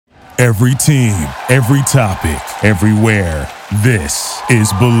Every team, every topic, everywhere. This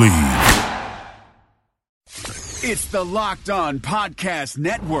is Believe. It's the Locked On Podcast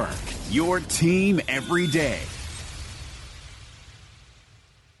Network, your team every day.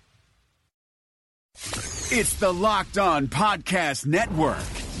 It's the Locked On Podcast Network,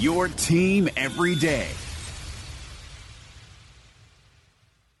 your team every day.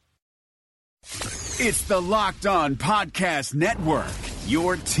 It's the Locked On Podcast Network,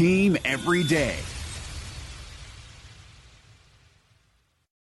 your team every day.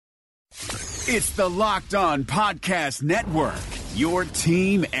 It's the Locked On Podcast Network, your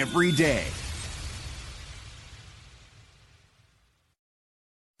team every day.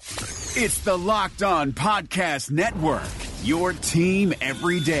 It's the Locked On Podcast Network, your team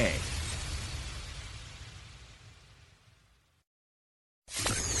every day.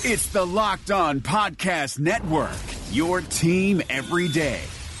 It's the Locked On Podcast Network, your team every day.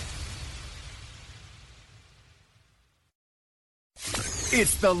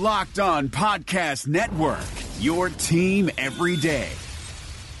 It's the Locked On Podcast Network, your team every day.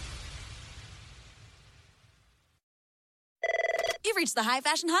 You've reached the High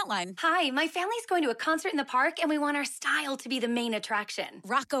Fashion Hotline. Hi, my family's going to a concert in the park, and we want our style to be the main attraction.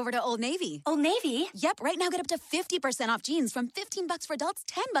 Rock over to Old Navy. Old Navy? Yep, right now get up to 50% off jeans from $15 for adults,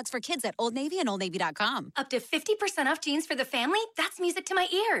 $10 for kids at Old Navy and OldNavy.com. Up to 50% off jeans for the family? That's music to my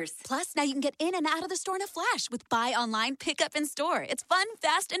ears. Plus, now you can get in and out of the store in a flash with buy online, pick up in store. It's fun,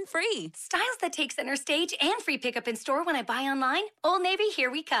 fast, and free. Styles that take center stage and free pickup in store when I buy online? Old Navy,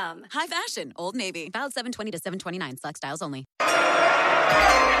 here we come. High Fashion, Old Navy. Valid 7/20 to 7/29. Select styles only.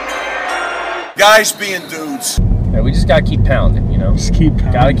 Guys being dudes. Yeah, we just gotta keep pounding, you know? Just keep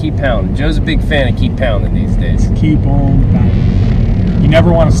pounding. Gotta keep pounding. Joe's a big fan of keep pounding these days. Keep on pounding. You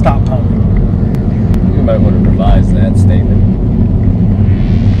never want to stop pounding. You might want to revise that statement.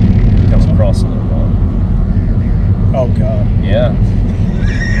 Comes across a little wrong. Oh, God. Yeah.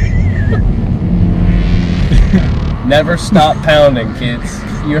 Never stop pounding, kids.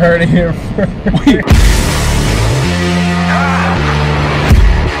 You heard it here first.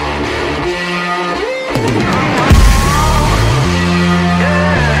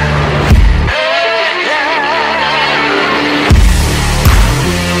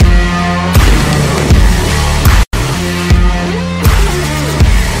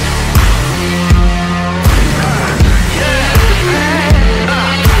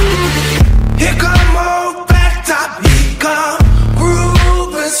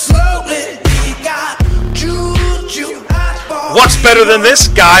 What's better than this?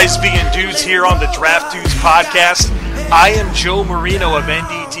 Guys being dudes here on the Draft Dudes podcast. I am Joe Marino of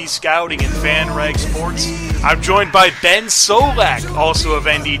NDT Scouting and FanRag Sports. I'm joined by Ben Solak, also of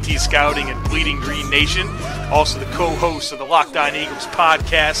NDT Scouting and Bleeding Green Nation, also the co-host of the Locked On Eagles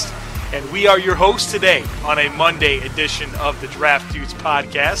podcast. And we are your hosts today on a Monday edition of the Draft Dudes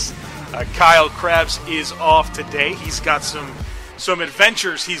podcast. Kyle Krabs is off today. He's got some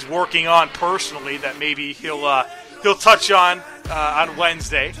adventures he's working on personally that maybe he'll touch on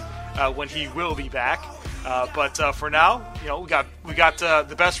Wednesday when he will be back. But for now, you know, we got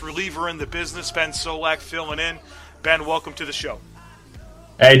the best reliever in the business, Ben Solak, filling in. Ben, welcome to the show.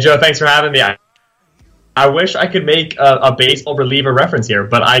 Hey, Joe, thanks for having me. I wish I could make a baseball reliever reference here,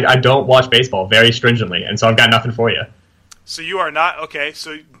 but I don't watch baseball very stringently, and so I've got nothing for you. So you are not okay.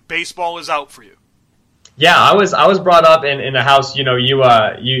 So baseball is out for you. Yeah, I was brought up in a house. You know, you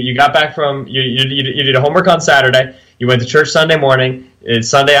got back from you did a homework on Saturday. You went to church Sunday morning. It's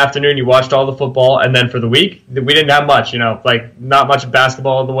Sunday afternoon. You watched all the football, and then for the week we didn't have much. You know, like not much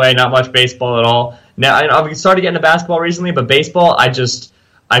basketball all the way, not much baseball at all. Now I've started getting to basketball recently, but baseball, I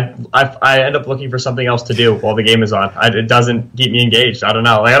end up looking for something else to do while the game is on. It doesn't keep me engaged. I don't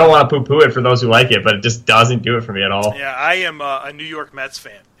know. Like I don't want to poo-poo it for those who like it, but it just doesn't do it for me at all. Yeah, I am a New York Mets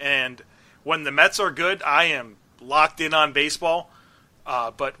fan, and when the Mets are good, I am locked in on baseball.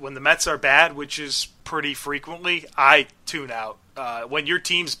 But when the Mets are bad, which is pretty frequently, I tune out. When your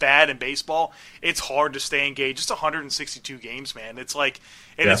team's bad in baseball, it's hard to stay engaged. It's 162 games, man. It's like,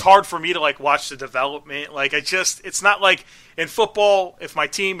 and it's hard for me to like watch the development. Like it's not like in football. If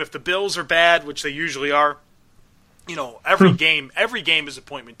the Bills are bad, which they usually are, you know, every game is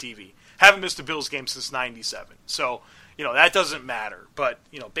appointment TV. Haven't missed a Bills game since '97, so you know that doesn't matter. But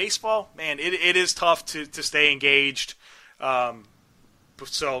you know, baseball, man, it is tough to stay engaged.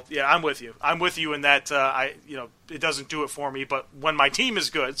 So yeah, I'm with you. I'm with you in that it doesn't do it for me. But when my team is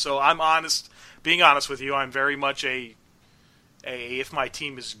good, so I'm being honest with you, I'm very much a if my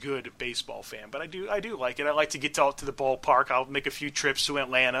team is good baseball fan. But I do like it. I like to get out to the ballpark. I'll make a few trips to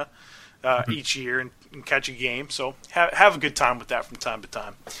Atlanta each year and catch a game. So have a good time with that from time to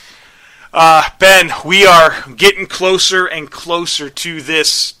time. Ben, we are getting closer and closer to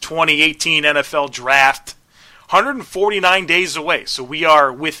this 2018 NFL Draft. 149 days away, so we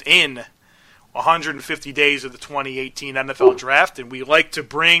are within 150 days of the 2018 NFL Draft, and we like to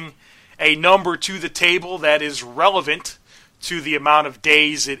bring a number to the table that is relevant to the amount of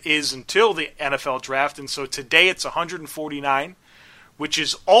days it is until the NFL Draft. And so today it's 149, which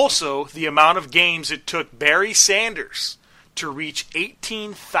is also the amount of games it took Barry Sanders to reach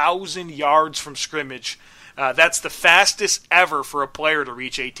 18,000 yards from scrimmage. That's the fastest ever for a player to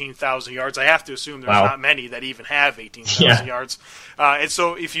reach 18,000 yards. I have to assume there's not many that even have 18,000 yards. And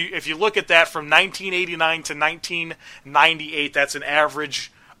so if you look at that from 1989 to 1998, that's an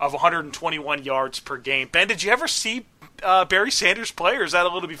average of 121 yards per game. Ben, did you ever see Barry Sanders play, or is that a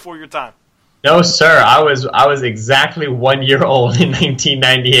little before your time? No, sir. I was exactly 1 year old in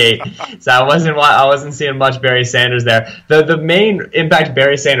 1998, so I wasn't seeing much Barry Sanders there. The main impact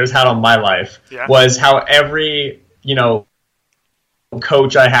Barry Sanders had on my life was how every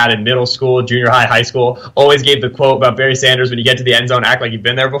coach I had in middle school, junior high, high school always gave the quote about Barry Sanders: when you get to the end zone, act like you've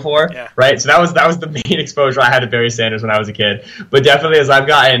been there before. Right. So that was the main exposure I had to Barry Sanders when I was a kid. But definitely as I've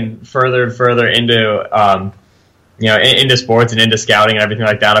gotten further and further into into sports and into scouting and everything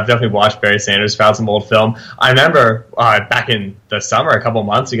like that, I've definitely watched Barry Sanders, found some old film. I remember back in the summer, a couple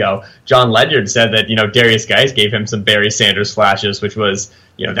months ago, John Ledyard said that, Darius Geis gave him some Barry Sanders flashes, which was,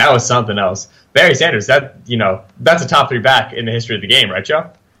 that was something else. Barry Sanders, that's a top 3 back in the history of the game, right, Joe?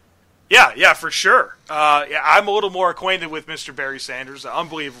 Yeah, for sure. I'm a little more acquainted with Mr. Barry Sanders, an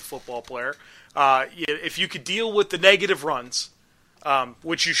unbelievable football player. If you could deal with the negative runs,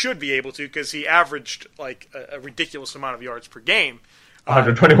 which you should be able to, because he averaged like a ridiculous amount of yards per game.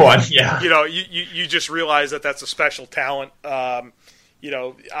 121, yeah. You just realize that that's a special talent.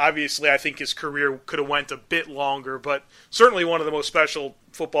 Obviously I think his career could have went a bit longer, but certainly one of the most special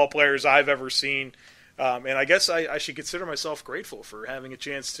football players I've ever seen. And I guess I should consider myself grateful for having a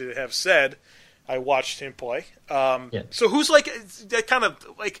chance to have said I watched him play. So who's that kind of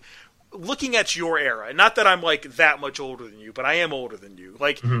looking at your era, and not that I'm that much older than you, but I am older than you.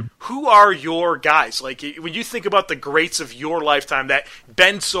 Who are your guys? When you think about the greats of your lifetime that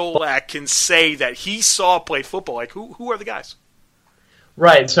Ben Solak can say that he saw play football, who are the guys?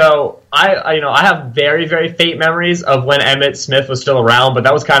 Right. So I have very, very faint memories of when Emmitt Smith was still around, but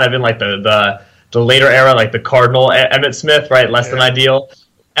that was kind of in the later era, the Cardinal Emmitt Smith, right? Less than ideal.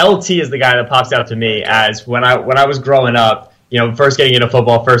 LT is the guy that pops out to me as when I was growing up. First getting into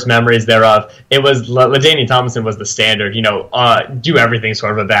football, first memories thereof, it was LaDainian Tomlinson was the standard. Do everything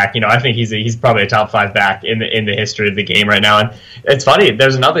sort of a back. I think he's probably a top 5 back in the history of the game right now. And it's funny,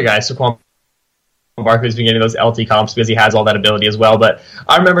 there's another guy, Saquon Barkley's been getting those LT comps because he has all that ability as well. But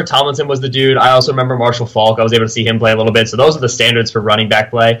I remember Tomlinson was the dude. I also remember Marshall Faulk. I was able to see him play a little bit. So those are the standards for running back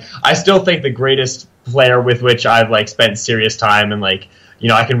play. I still think the greatest player with which I've spent serious time and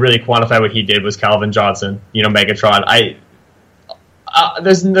I can really quantify what he did was Calvin Johnson. Megatron.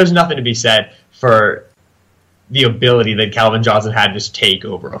 There's nothing to be said for the ability that Calvin Johnson had to just take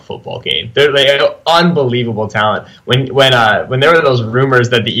over a football game. They're unbelievable talent. When there were those rumors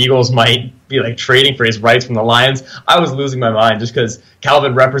that the Eagles might be trading for his rights from the Lions, I was losing my mind just because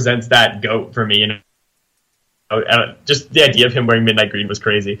Calvin represents that GOAT for me. Just the idea of him wearing midnight green was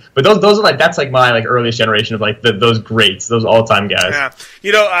crazy. But those are that's my earliest generation of those greats, those all time guys.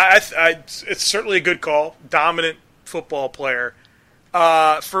 Yeah, it's certainly a good call. Dominant football player.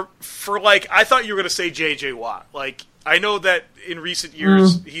 I thought you were going to say J.J. Watt. I know that in recent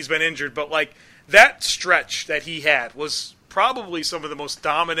years he's been injured, but that stretch that he had was probably some of the most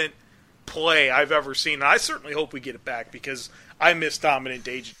dominant play I've ever seen. And I certainly hope we get it back because I miss dominant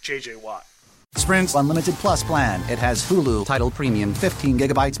J.J. Watt. Sprint's Unlimited Plus plan. It has Hulu, Tidal Premium, 15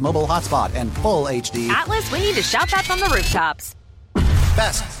 gigabytes mobile hotspot, and full HD. Atlas, we need to shout that from the rooftops.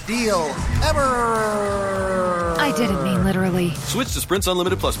 Best deal ever! I didn't mean literally. Switch to Sprint's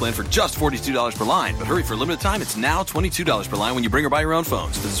Unlimited Plus plan for just $42 per line. But hurry, for a limited time, it's now $22 per line when you bring or buy your own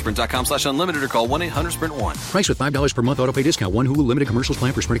phones. Visit Sprint.com/unlimited or call 1-800-SPRINT1. Price with $5 per month autopay discount. One Hulu limited commercials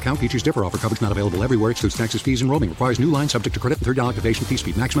plan for Sprint account. Features differ. Offer coverage not available everywhere. Excludes taxes, fees, and roaming. Requires new line subject to credit and $30 activation fee.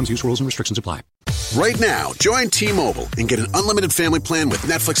 Speed maximums. Use rules and restrictions apply. Right now, join T-Mobile and get an unlimited family plan with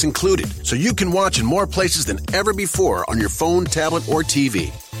Netflix included, so you can watch in more places than ever before on your phone, tablet, or TV.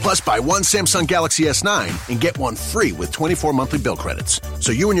 Plus, buy one Samsung Galaxy S9 and get one free with 24 monthly bill credits,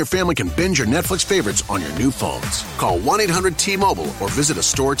 so you and your family can binge your Netflix favorites on your new phones. Call 1-800-T-Mobile or visit a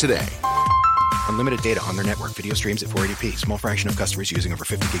store today. Unlimited data on their network. Video streams at 480p. Small fraction of customers using over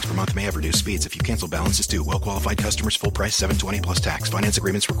 50 gigs per month may have reduced speeds. If you cancel, balance is due. Well-qualified customers, full price, $720 plus tax. Finance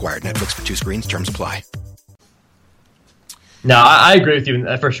agreements required. Netflix for 2 screens. Terms apply. No, I agree with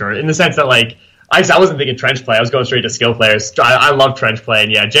you for sure. In the sense that, like, I wasn't thinking trench play. I was going straight to skill players. I love trench play,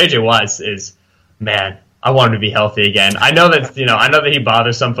 and yeah, JJ Watts is, man, I want him to be healthy again. I know that he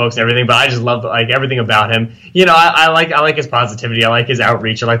bothers some folks and everything, but I just love like everything about him. I like his positivity. I like his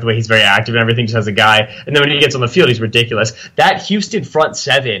outreach. I like the way he's very active and everything just as a guy. And then when he gets on the field, he's ridiculous. That Houston front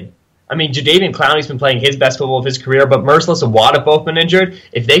seven. I mean, Jadeveon Clowney's been playing his best football of his career, but Merciless and Watt have both been injured.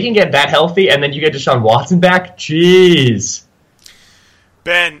 If they can get that healthy, and then you get Deshaun Watson back, jeez.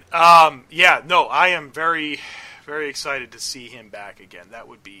 Ben, I am very, very excited to see him back again. That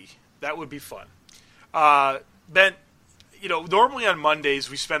would be fun. Ben, normally on Mondays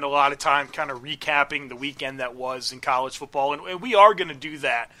we spend a lot of time kind of recapping the weekend that was in college football, and we are going to do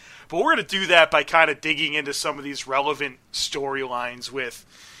that. But we're going to do that by kind of digging into some of these relevant storylines with,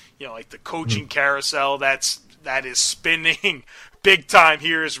 like the coaching carousel that is spinning big time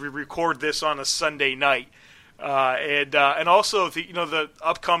here as we record this on a Sunday night. And also the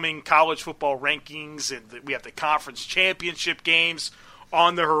upcoming college football rankings, and we have the conference championship games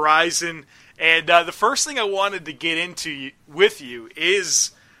on the horizon. And the first thing I wanted to get into with you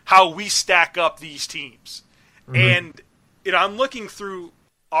is how we stack up these teams. And I'm looking through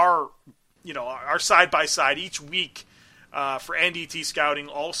our side by side each week for NDT Scouting.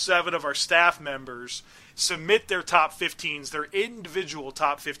 All 7 of our staff members submit their top 15s, their individual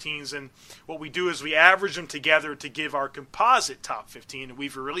top 15s, and what we do is we average them together to give our composite top 15, and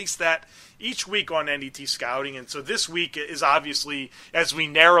we've released that each week on NDT Scouting. And so this week is obviously, as we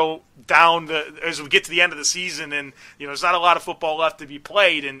narrow down as we get to the end of the season, and there's not a lot of football left to be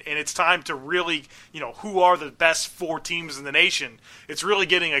played, and it's time to really, who are the best 4 teams in the nation. It's really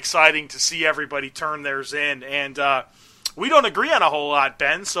getting exciting to see everybody turn theirs in, and we don't agree on a whole lot,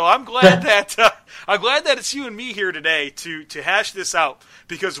 Ben. So I'm glad that it's you and me here today to hash this out,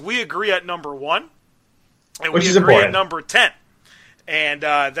 because we agree at number 1, and we agree at number 10, and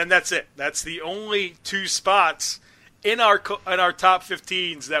then that's it. That's the only 2 spots in our top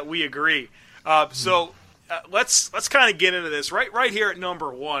 15s that we agree. So let's kind of get into this right here at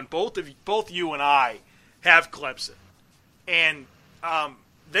number 1. Both you and I have Clemson, and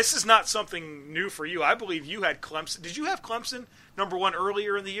this is not something new for you. I believe you had Clemson. Did you have Clemson number 1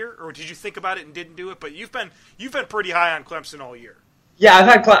 earlier in the year, or did you think about it and didn't do it? But you've been pretty high on Clemson all year. Yeah, I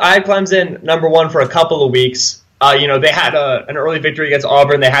had Clemson number 1 for a couple of weeks. They had an early victory against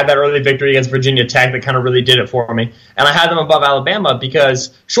Auburn. They had that early victory against Virginia Tech that kind of really did it for me. And I had them above Alabama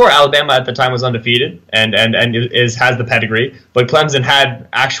because, sure, Alabama at the time was undefeated and has the pedigree, but Clemson had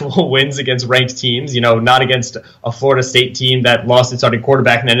actual wins against ranked teams, not against a Florida State team that lost its starting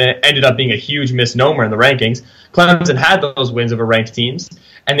quarterback and then it ended up being a huge misnomer in the rankings. Clemson had those wins over ranked teams,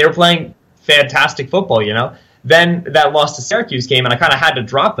 and they were playing fantastic football, Then that loss to Syracuse game, and I kind of had to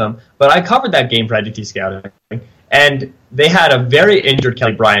drop them, but I covered that game for IDT Scouting. And they had a very injured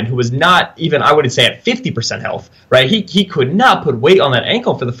Kelly Bryant, who was not even, I would say, at 50% health, right? He could not put weight on that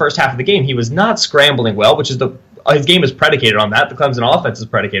ankle for the first half of the game. He was not scrambling well, which is his game is predicated on that. The Clemson offense is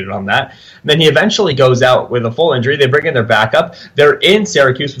predicated on that. And then he eventually goes out with a full injury. They bring in their backup. They're in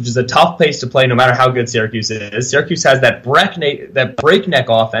Syracuse, which is a tough place to play no matter how good Syracuse is. Syracuse has that breakneck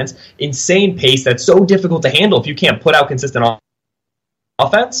offense, insane pace that's so difficult to handle if you can't put out consistent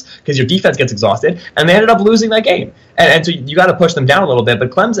offense, because your defense gets exhausted, and they ended up losing that game. And so you got to push them down a little bit,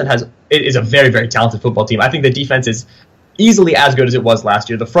 but Clemson is a very, very talented football team. I think the defense is easily as good as it was last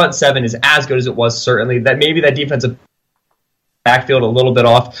year. The front 7 is as good as it was, certainly. That maybe that defensive backfield a little bit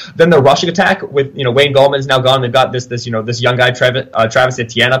off. Then the rushing attack with Wayne Gallman's now gone. They've got this young guy Travis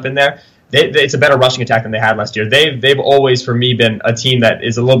Etienne up in there. It's a better rushing attack than they had last year. They've always, for me, been a team that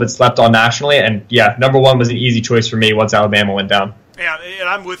is a little bit slept on nationally. And yeah, number 1 was an easy choice for me once Alabama went down. Yeah, and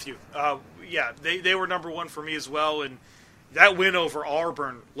I'm with you. They were number 1 for me as well, and that win over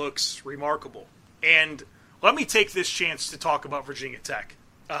Auburn looks remarkable. And let me take this chance to talk about Virginia Tech,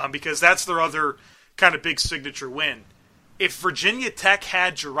 because that's their other kind of big signature win. If Virginia Tech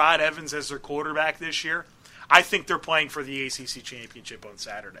had Gerard Evans as their quarterback this year, I think they're playing for the ACC championship on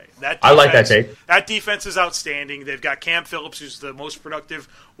Saturday. I like that take. That defense is outstanding. They've got Cam Phillips, who's the most productive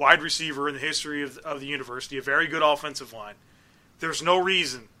wide receiver in the history of the university, a very good offensive line. There's no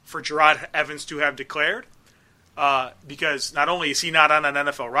reason for Gerard Evans to have declared, because not only is he not on an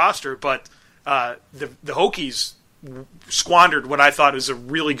NFL roster, but the Hokies squandered what I thought was a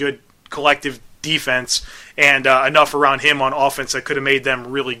really good collective defense and enough around him on offense that could have made them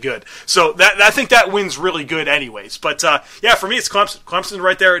really good. So I think that win's really good anyways. But for me, it's Clemson. Clemson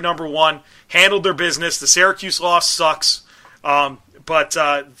right there at number 1. Handled their business. The Syracuse loss sucks. But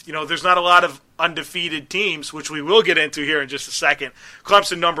there's not a lot of undefeated teams, which we will get into here in just a second.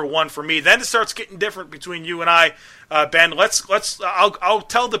 Clemson number 1 for me. Then it starts getting different between you and I, Ben. I'll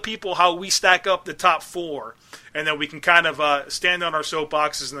tell the people how we stack up the top 4, and then we can kind of stand on our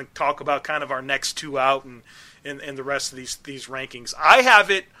soapboxes and then talk about kind of our next 2 out and the rest of these rankings. I have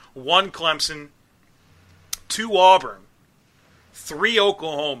it 1 Clemson, 2 Auburn, 3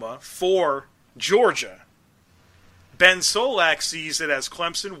 Oklahoma, 4 Georgia. Ben Solak sees it as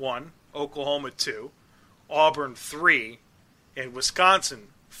Clemson 1, Oklahoma 2, Auburn 3, and Wisconsin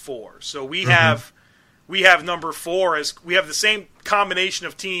 4. So we have number 4 as we have the same combination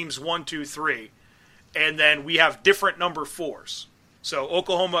of teams 1, 2, 3, and then we have different number 4s. So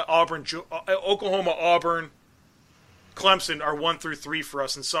Oklahoma, Auburn, Clemson are 1 through 3 for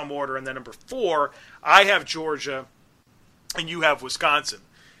us in some order, and then number 4, I have Georgia, and you have Wisconsin.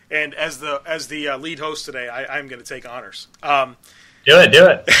 And as the lead host today, I'm going to take honors. Do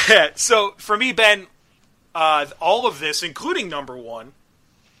it. So for me, Ben, all of this, including number 1,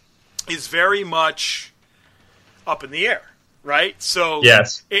 is very much up in the air, right? So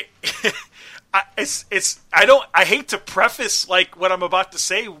yes, I hate to preface like what I'm about to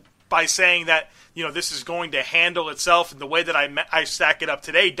say by saying that this is going to handle itself, and the way that I stack it up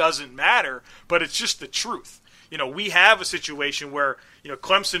today doesn't matter, but it's just the truth. We have a situation where,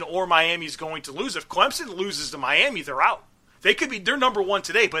 Clemson or Miami is going to lose. If Clemson loses to Miami, they're out. They're number 1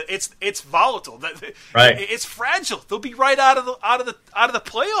 today, but it's volatile. Right. It's fragile. They'll be right out of the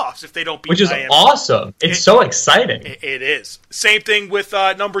playoffs if they don't beat Miami. Which is awesome. It's so exciting. It is. Same thing with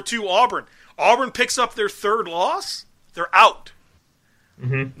number 2 Auburn. Auburn picks up their 3rd loss. They're out.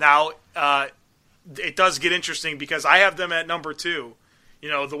 Mm-hmm. Now it does get interesting because I have them at number 2.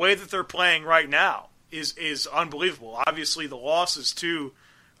 The way that they're playing right now is unbelievable. Obviously, the losses to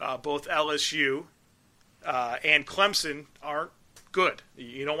both LSU and Clemson aren't good.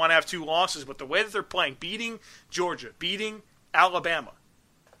 You don't want to have 2 losses, but the way that they're playing, beating Georgia, beating Alabama,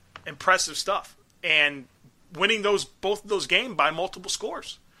 impressive stuff, and winning both of those games by multiple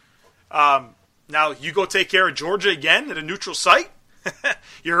scores. Now you go take care of Georgia again at a neutral site,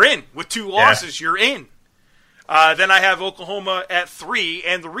 you're in. With 2 losses, You're in. Then I have Oklahoma at 3,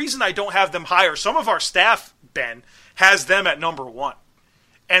 and the reason I don't have them higher, some of our staff, Ben, has them at number 1.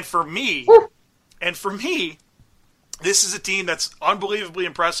 And for me, this is a team that's unbelievably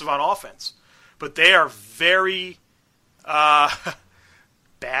impressive on offense, but they are very bad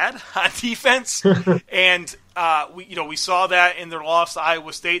on defense. And we saw that in their loss to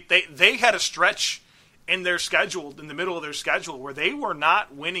Iowa State. They had a stretch in their schedule, in the middle of their schedule, where they were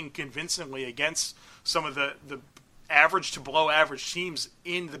not winning convincingly against some of the average to below average teams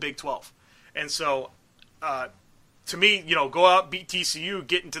in the Big 12. And so, to me, go out, beat TCU,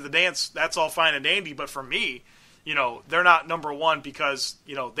 get into the dance, that's all fine and dandy. But for me, they're not number 1 because,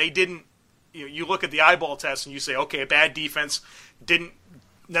 they didn't, you look at the eyeball test and you say, okay, a bad defense didn't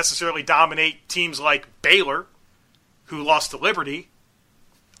necessarily dominate teams like Baylor, who lost to Liberty.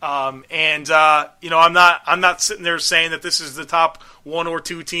 I'm not sitting there saying that this is the top 1 or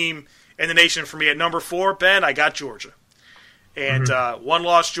 2 team in the nation for me. At number 4, Ben, I got Georgia. And 1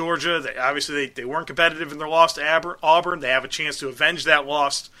 loss Georgia. They weren't competitive in their loss to Auburn. They have a chance to avenge that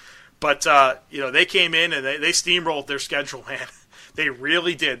loss. But, they came in and they steamrolled their schedule, man. They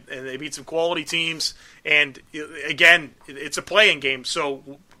really did. And they beat some quality teams. And, again, it's a playing game.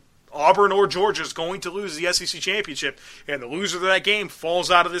 So Auburn or Georgia is going to lose the SEC championship. And the loser of that game falls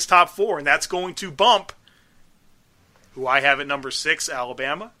out of this top 4. And that's going to bump who I have at number 6,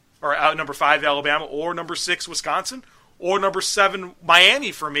 Alabama. Or number 5, Alabama, or number 6, Wisconsin, or number 7,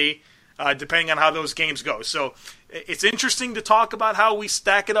 Miami for me, depending on how those games go. So it's interesting to talk about how we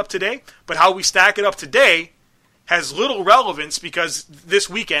stack it up today, but how we stack it up today has little relevance because this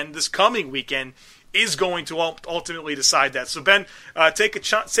coming weekend, is going to ultimately decide that. So, Ben, take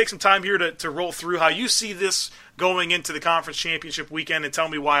some time here to roll through how you see this going into the conference championship weekend and tell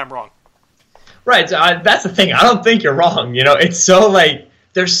me why I'm wrong. Right. So that's the thing. I don't think you're wrong. It's so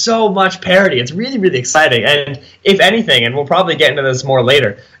there's so much parity. It's really, really exciting. And if anything, and we'll probably get into this more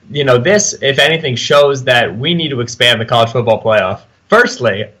later, this, if anything, shows that we need to expand the college football playoff.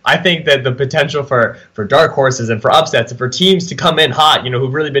 Firstly, I think that the potential for dark horses and for upsets and for teams to come in hot,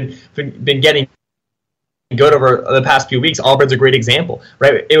 who've really been getting good over the past few weeks, Auburn's a great example,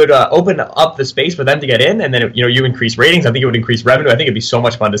 right? It would open up the space for them to get in, and then you increase ratings. I think it would increase revenue. I think it'd be so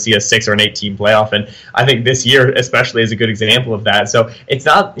much fun to see a 6 or an 8 team playoff, and I think this year especially is a good example of that. So it's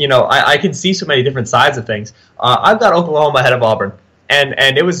not, I can see so many different sides of things. I've got Oklahoma ahead of Auburn,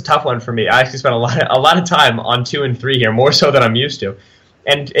 and it was a tough one for me. I actually spent a lot of time on 2 and 3 here, more so than I'm used to,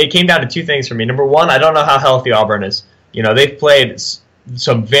 and it came down to 2 things for me. Number 1, I don't know how healthy Auburn is. They've played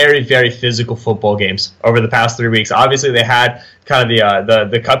some very, very physical football games over the past 3 weeks. Obviously, they had kind of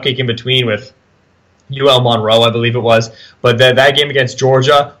the cupcake in between with UL Monroe, I believe it was. But that game against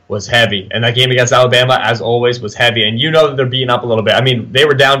Georgia was heavy. And that game against Alabama, as always, was heavy. And you know that they're beating up a little bit. I mean, they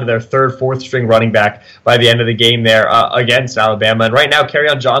were down to their third, fourth string running back by the end of the game there against Alabama. And right now,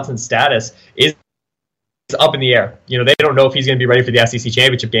 Kerryon Johnson's status is up in the air. They don't know if he's going to be ready for the SEC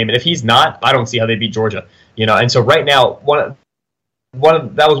championship game. And if he's not, I don't see how they beat Georgia. And so right now,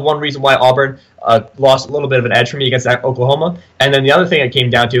 that was one reason why Auburn lost a little bit of an edge for me against Oklahoma. And then the other thing it came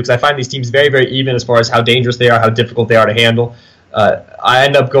down to, because I find these teams very, very even as far as how dangerous they are, how difficult they are to handle, I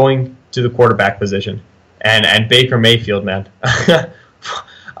end up going to the quarterback position. And Baker Mayfield, man.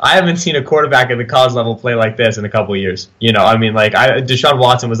 I haven't seen a quarterback at the college level play like this in a couple of years. Deshaun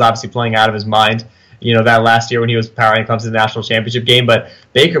Watson was obviously playing out of his mind, that last year when he was powering comes to the national championship game. But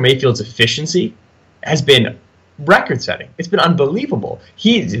Baker Mayfield's efficiency has been record-setting. It's been unbelievable.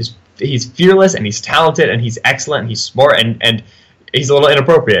 He's fearless, and he's talented, and he's excellent, and he's smart, and he's a little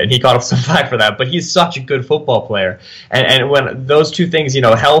inappropriate, and he caught up some flack for that, but he's such a good football player. And when those two things,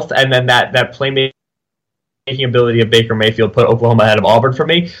 health and then that playmaking ability of Baker Mayfield put Oklahoma ahead of Auburn for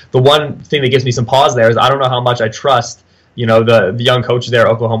me, the one thing that gives me some pause there is I don't know how much I trust the young coach there,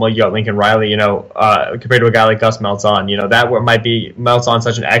 Oklahoma. You got Lincoln Riley, compared to a guy like Gus Malzahn. That might be Malzahn,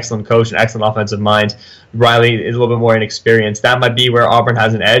 such an excellent coach, an excellent offensive mind. Riley is a little bit more inexperienced. That might be where Auburn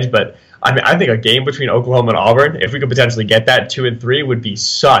has an edge, but I think a game between Oklahoma and Auburn, if we could potentially get that 2-3, would be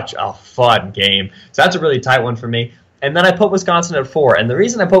such a fun game. So that's a really tight one for me. And then I put Wisconsin at 4. And the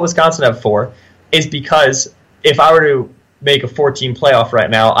reason I put Wisconsin at 4 is because if I were to make a 14 playoff right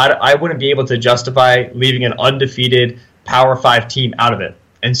now, I wouldn't be able to justify leaving an undefeated Power 5 team out of it.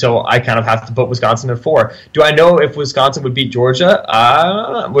 And so I kind of have to put Wisconsin at 4. Do I know if Wisconsin would beat Georgia?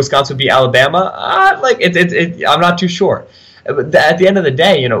 Wisconsin would beat Alabama? I'm not too sure. But at the end of the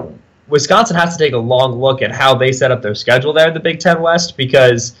day, Wisconsin has to take a long look at how they set up their schedule there in the Big Ten West,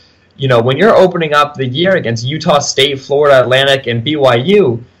 because, when you're opening up the year against Utah State, Florida Atlantic, and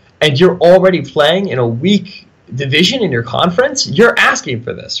BYU, and you're already playing in a weak division in your conference, you're asking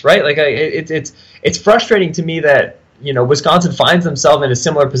for this, right? It's frustrating to me that Wisconsin finds themselves in a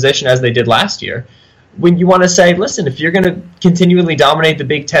similar position as they did last year, when you want to say, listen, if you're going to continually dominate the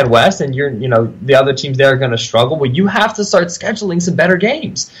Big Ten West and the other teams there are going to struggle, well, you have to start scheduling some better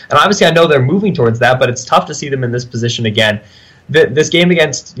games. And obviously I know they're moving towards that, but it's tough to see them in this position again. This game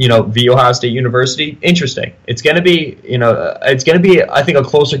against, the Ohio State University, interesting. It's going to be, I think, a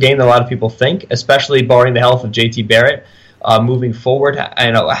closer game than a lot of people think, especially barring the health of JT Barrett. Moving forward,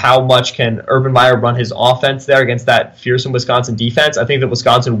 how much can Urban Meyer run his offense there against that fearsome Wisconsin defense? I think that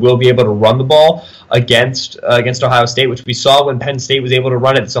Wisconsin will be able to run the ball against Ohio State, which we saw when Penn State was able to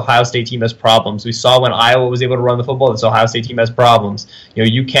run it. This Ohio State team has problems. We saw when Iowa was able to run the football. This Ohio State team has problems.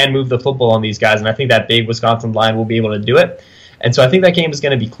 You can move the football on these guys, and I think that big Wisconsin line will be able to do it. And so I think that game is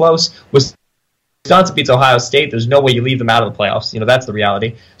going to be close. Wisconsin beats Ohio State. There's no way you leave them out of the playoffs. That's the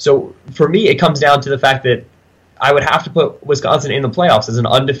reality. So for me, it comes down to the fact that I would have to put Wisconsin in the playoffs as an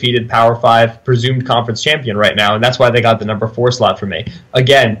undefeated Power 5 presumed conference champion right now, and that's why they got the number 4 slot for me.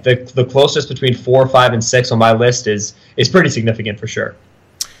 Again, the closest between 4, 5, and 6 on my list is pretty significant for sure.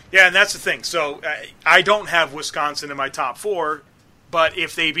 Yeah, and that's the thing. So I don't have Wisconsin in my top 4, but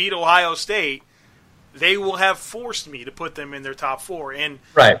if they beat Ohio State, they will have forced me to put them in their top 4. And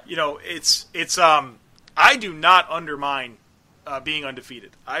right. It's I do not undermine being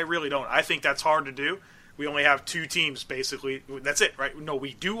undefeated. I really don't. I think that's hard to do. We only have 2 teams, basically. That's it, right? No,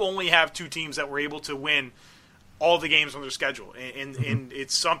 we do only have 2 teams that were able to win all the games on their schedule. And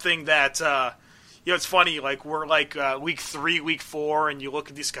it's something that, it's funny. We're week 3, week 4, and you look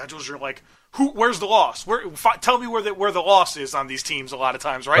at these schedules, you're like, where's the loss? Tell me where the loss is on these teams a lot of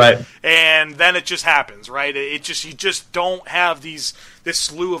times, right? And then it just happens, right? You just don't have this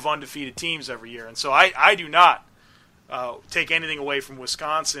slew of undefeated teams every year. And so I do not take anything away from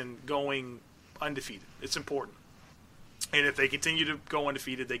Wisconsin going undefeated. It's important. And if they continue to go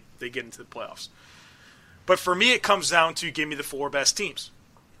undefeated, they get into the playoffs. But for me, it comes down to give me the 4 best teams.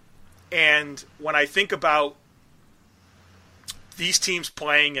 And when I think about these teams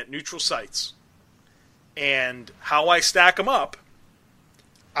playing at neutral sites and how I stack them up,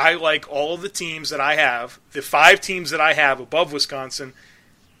 I like all of the teams that I have, the 5 teams that I have above Wisconsin,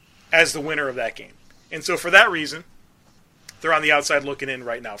 as the winner of that game. And so for that reason, they're on the outside looking in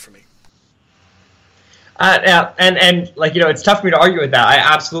right now for me. It's tough for me to argue with that. I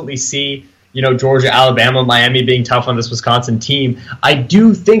absolutely see, Georgia, Alabama, Miami being tough on this Wisconsin team. I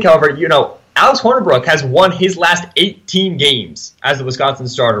do think, however, Alex Hornibrook has won his last 18 games as the Wisconsin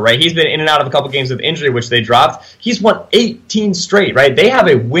starter, right? He's been in and out of a couple games with injury, which they dropped. He's won 18 straight, right? They have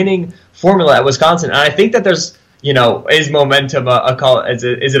a winning formula at Wisconsin, and I think that there's, is momentum is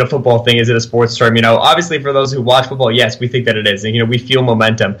it a football thing? Is it a sports term? Obviously for those who watch football, yes, we think that it is. And, we feel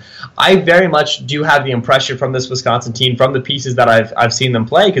momentum. I very much do have the impression from this Wisconsin team, from the pieces that I've seen them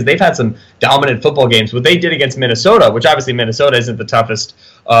play, because they've had some dominant football games. What they did against Minnesota, which obviously Minnesota isn't the toughest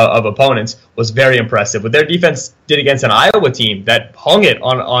of opponents, was very impressive. What their defense did against an Iowa team that hung it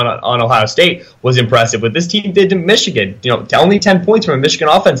on Ohio State was impressive. What this team did to Michigan, only 10 points from a Michigan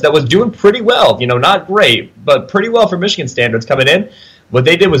offense that was doing pretty well. Not great, but pretty well for Michigan standards coming in. What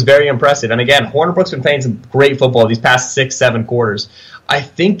they did was very impressive. And again, Hornibrook's been playing some great football these past 6-7 quarters. I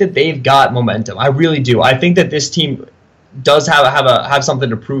think that they've got momentum. I really do. I think that this team does have something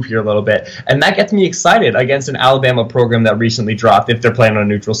to prove here a little bit, and that gets me excited against an Alabama program that recently dropped, if they're playing on a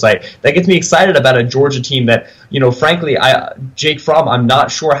neutral site. That gets me excited about a Georgia team that, frankly, Jake Fromm, I'm not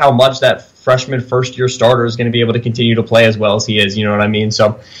sure how much that freshman first-year starter is going to be able to continue to play as well as he is, you know what I mean?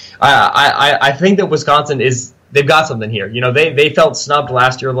 So I think that Wisconsin they've got something here. They felt snubbed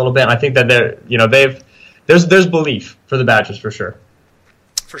last year a little bit, and I think that there's belief for the Badgers for sure.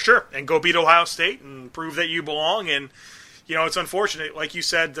 For sure, and go beat Ohio State and prove that you belong. And it's unfortunate, like you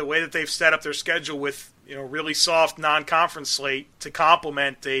said, the way that they've set up their schedule with really soft non-conference slate to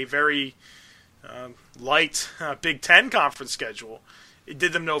complement a very light Big Ten conference schedule. It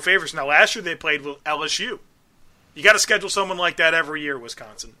did them no favors. Now last year they played with LSU. You got to schedule someone like that every year,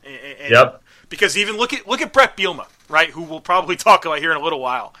 Wisconsin. And yep. Because even look at Brett Bielema, right? Who we'll probably talk about here in a little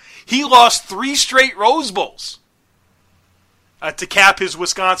while. He lost 3 straight Rose Bowls to cap his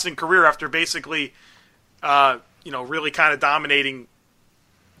Wisconsin career after basically, really kind of dominating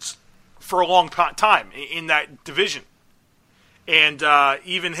for a long time in that division. And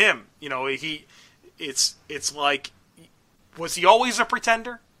even him, it's like, was he always a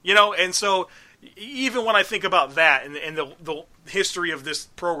pretender? And so even when I think about that and the history of this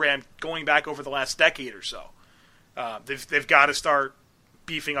program going back over the last decade or so, they've got to start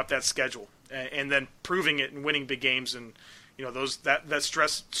beefing up that schedule and then proving it and winning big games. And that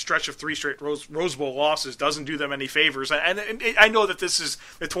stretch of 3 straight Rose Bowl losses doesn't do them any favors. And I know that this is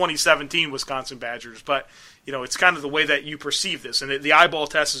the 2017 Wisconsin Badgers, but it's kind of the way that you perceive this, and the eyeball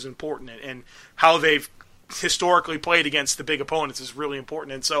test is important, and how they've historically played against the big opponents is really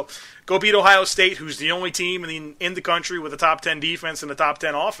important. And so go beat Ohio State, who's the only team in the country with a top 10 defense and a top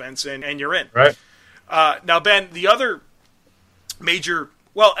 10 offense, and you're in. Right. Now, Ben, the other major.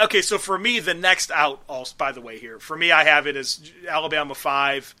 Well, okay, so for me, the next out, also, by the way, here, for me, I have it as Alabama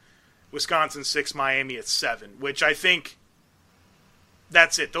 5, Wisconsin 6, Miami at 7, which I think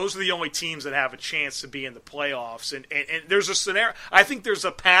that's it. Those are the only teams that have a chance to be in the playoffs. And there's a scenario. I think there's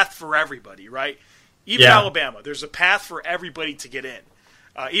a path for everybody, right? Even Alabama, there's a path for everybody to get in.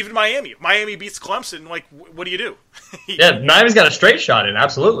 Even Miami. If Miami beats Clemson, what do you do? Yeah, Miami's got a straight shot in,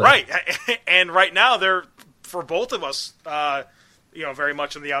 absolutely. Right. And right now, they're, for both of us, very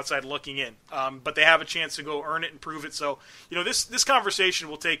much on the outside looking in. But they have a chance to go earn it and prove it. So, this conversation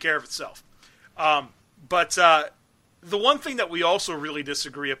will take care of itself. But the one thing that we also really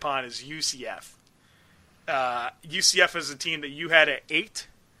disagree upon is UCF. UCF is a team that you had at 8.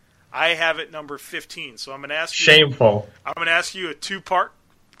 I have it number 15. So I'm going to ask you. Shameful. I'm going to ask you a 2-part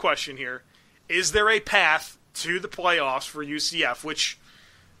question here. Is there a path to the playoffs for UCF, which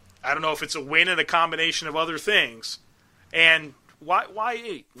I don't know if it's a win and a combination of other things. And why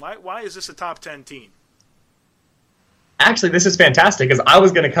 8? Why is this a top 10 team? Actually, this is fantastic, because I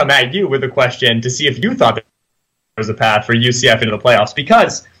was going to come at you with a question to see if you thought there was a path for UCF into the playoffs.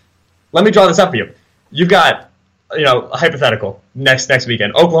 Because, let me draw this up for you. You've got, hypothetical, next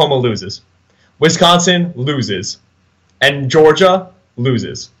weekend. Oklahoma loses. Wisconsin loses. And Georgia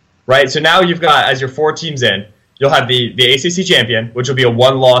loses. Right? So now you've got, as your 4 teams in, you'll have the ACC champion, which will be a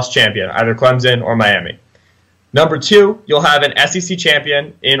 1-loss champion, either Clemson or Miami. Number 2, you'll have an SEC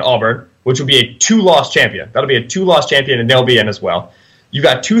champion in Auburn, which will be a 2-loss champion. That'll be a 2-loss champion, and they'll be in as well. You've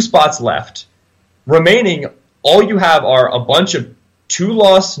got 2 spots left. Remaining, all you have are a bunch of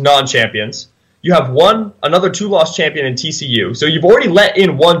 2-loss non-champions. You have another 2-loss champion in TCU. So you've already let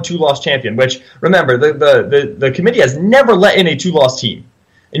in 1 2-loss champion, which, remember, the committee has never let in a 2-loss team.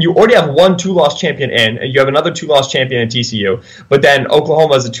 And you already have 1 2-loss champion in, and you have another 2-loss champion in TCU. But then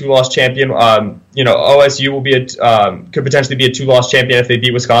Oklahoma is a 2-loss champion. OSU will be could potentially be a 2-loss champion if they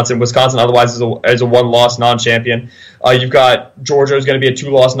beat Wisconsin. Wisconsin otherwise is a 1-loss non-champion. You've got Georgia, who's going to be a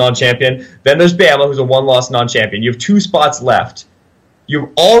 2-loss non-champion. Then there's Bama, who's a 1-loss non-champion. You have 2 spots left. You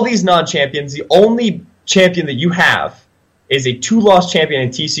have all these non-champions. The only champion that you have is a 2-loss champion in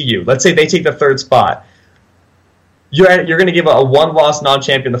TCU. Let's say they take the 3rd spot. You're going to give a 1-loss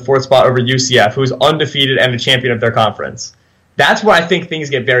non-champion the 4th spot over UCF, who's undefeated and a champion of their conference. That's where I think things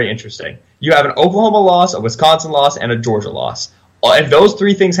get very interesting. You have an Oklahoma loss, a Wisconsin loss, and a Georgia loss. If those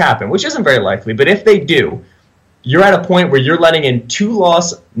 3 things happen, which isn't very likely, but if they do, you're at a point where you're letting in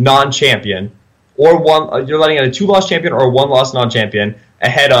 2-loss non-champion, you're letting in a 2-loss champion or a 1-loss non-champion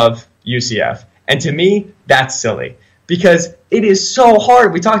ahead of UCF. And to me, that's silly because it is so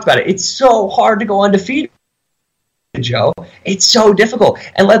hard. We talked about it. It's so hard to go undefeated, Joe. It's so difficult.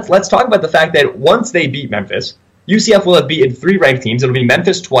 And let's talk about the fact that once they beat Memphis, UCF will have beaten 3 ranked teams. It'll be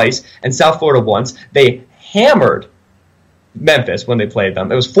Memphis twice and South Florida once. They hammered Memphis when they played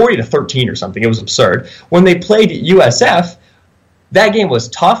them. It was 40-13 or something. It was absurd. When they played USF, that game was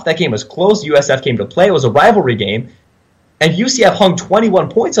tough. That game was close. USF came to play. It was a rivalry game. And UCF hung 21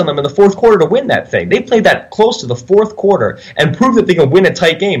 points on them in the 4th quarter to win that thing. They played that close to the 4th quarter and proved that they can win a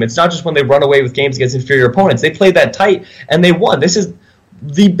tight game. It's not just when they run away with games against inferior opponents. They played that tight, and they won. This is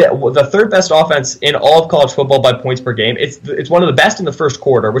the 3rd best offense in all of college football by points per game. It's one of the best in the 1st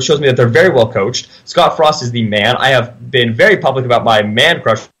quarter, which shows me that they're very well coached. Scott Frost is the man. I have been very public about my man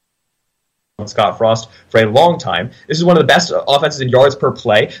crush on Scott Frost for a long time. This is one of the best offenses in yards per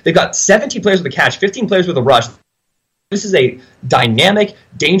play. They've got 17 players with a catch, 15 players with a rush. This is a dynamic,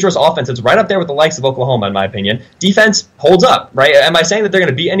 dangerous offense. It's right up there with the likes of Oklahoma, in my opinion. Defense holds up, right? Am I saying that they're going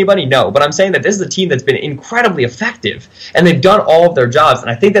to beat anybody? No. But I'm saying that this is a team that's been incredibly effective, and they've done all of their jobs.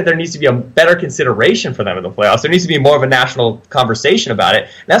 And I think that there needs to be a better consideration for them in the playoffs. There needs to be more of a national conversation about it.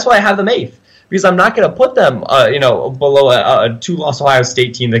 And that's why I have them 8th. Because I'm not going to put them, below a 2-loss Ohio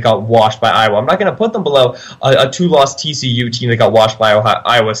State team that got washed by Iowa. I'm not going to put them below a 2-loss TCU team that got washed by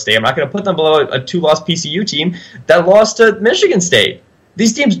Iowa State. I'm not going to put them below a 2-loss PCU team that lost to Michigan State.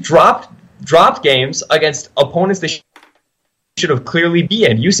 These teams dropped games against opponents they should have clearly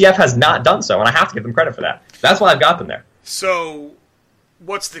beaten. UCF has not done so, and I have to give them credit for that. That's why I've got them there. So,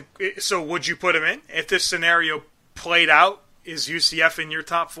 would you put them in if this scenario played out? Is UCF in your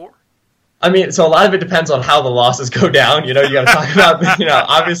top 4? I mean, so a lot of it depends on how the losses go down. You got to talk about,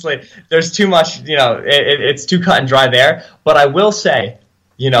 obviously there's too much, it's too cut and dry there. But I will say,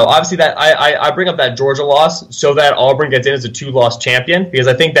 obviously that I bring up that Georgia loss so that Auburn gets in as a 2-loss champion, because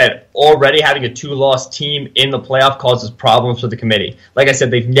I think that already having a 2-loss team in the playoff causes problems for the committee. Like I said,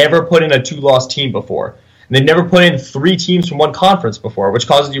 they've never put in a 2-loss team before. And they've never put in 3 teams from one conference before, which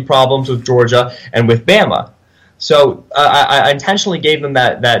causes you problems with Georgia and with Bama. So I intentionally gave them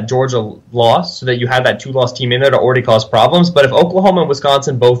that Georgia loss so that you had that 2-loss team in there to already cause problems. But if Oklahoma and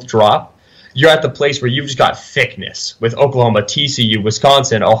Wisconsin both drop, you're at the place where you've just got thickness with Oklahoma, TCU,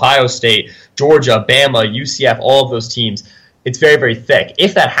 Wisconsin, Ohio State, Georgia, Bama, UCF, all of those teams. It's very, very thick.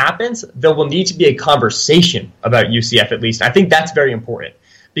 If that happens, there will need to be a conversation about UCF at least. I think that's very important.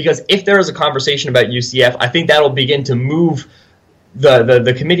 Because if there is a conversation about UCF, I think that will begin to move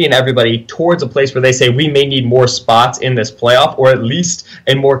the committee and everybody towards a place where they say we may need more spots in this playoff, or at least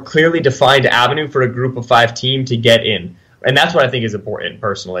a more clearly defined avenue for a group of 5 team to get in. And that's what I think is important,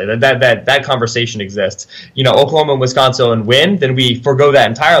 personally, that conversation exists. Oklahoma and Wisconsin win, then we forgo that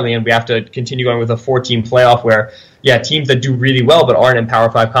entirely, and we have to continue going with a 4-team playoff where, teams that do really well but aren't in Power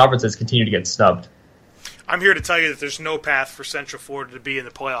 5 conferences continue to get snubbed. I'm here to tell you that there's no path for Central Florida to be in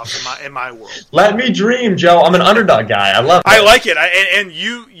the playoffs in my world. Let me dream, Joe. I'm an underdog guy. I love it. I like it. And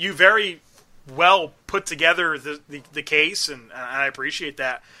you very well put together the case, and I appreciate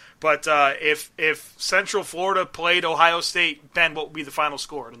that. But if Central Florida played Ohio State, Ben, what would be the final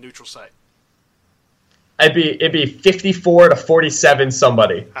score at a neutral site? It'd be 54-47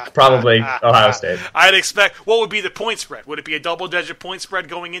 somebody. Probably Ohio State. I'd expect. What would be the point spread? Would it be a double-digit point spread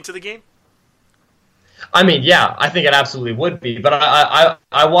going into the game? I mean, yeah, I think it absolutely would be. But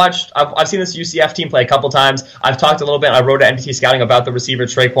I've seen this UCF team play a couple times. I've talked a little bit. I wrote at NBC Scouting about the receiver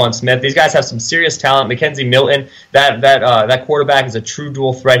Traquan Smith. These guys have some serious talent. Mackenzie Milton, that quarterback is a true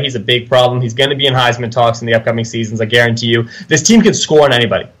dual threat. He's a big problem. He's going to be in Heisman talks in the upcoming seasons. I guarantee you. This team can score on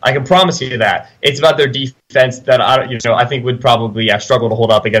anybody. I can promise you that. It's about their defense that I think would probably struggle to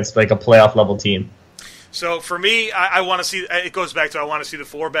hold up against like a playoff level team. So for me, I want to see. It goes back to I want to see the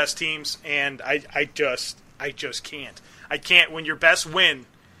 4 best teams, and I just can't. I can't when your best win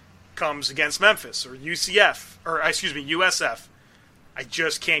comes against Memphis or USF. I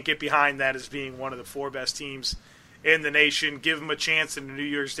just can't get behind that as being one of the 4 best teams in the nation. Give them a chance in the New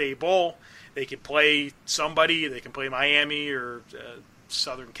Year's Day Bowl. They can play somebody. They can play Miami or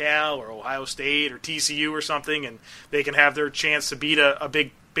Southern Cal or Ohio State or TCU or something, and they can have their chance to beat a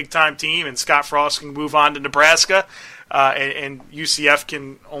big-time team, and Scott Frost can move on to Nebraska, and UCF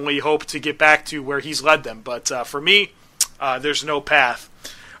can only hope to get back to where he's led them. But for me, there's no path.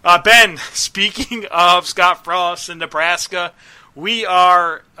 Ben, speaking of Scott Frost in Nebraska, we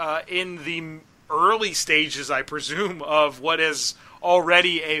are in the early stages, I presume, of what is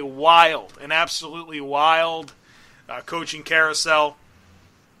already an absolutely wild coaching carousel.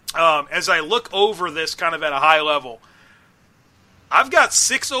 As I look over this kind of at a high level, I've got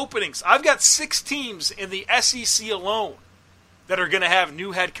 6 openings. I've got 6 teams in the SEC alone that are going to have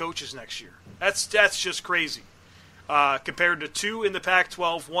new head coaches next year. That's just crazy. Compared to 2 in the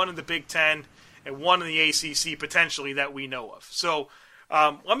Pac-12, 1 in the Big Ten, and 1 in the ACC potentially that we know of. So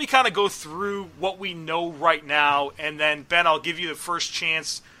let me kind of go through what we know right now, and then Ben, I'll give you the first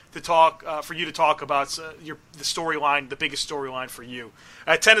chance to talk for you to talk about the storyline, the biggest storyline for you.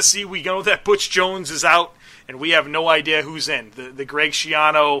 At Tennessee, we know that Butch Jones is out, and we have no idea who's in. The Greg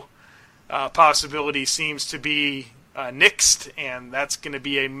Schiano possibility seems to be nixed, and that's going to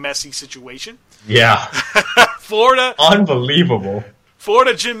be a messy situation. Yeah. Florida. Unbelievable.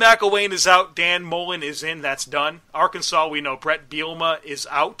 Florida, Jim McElwain is out. Dan Mullen is in. That's done. Arkansas, we know Brett Bielema is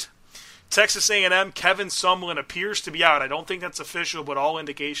out. Texas A&M, Kevin Sumlin appears to be out. I don't think that's official, but all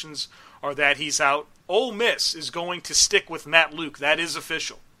indications are that he's out. Ole Miss is going to stick with Matt Luke. That is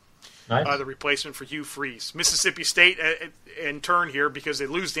official. Nice. The replacement for Hugh Freeze. Mississippi State, in turn here, because they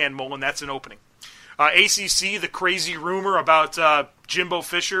lose Dan Mullen, that's an opening. ACC, the crazy rumor about Jimbo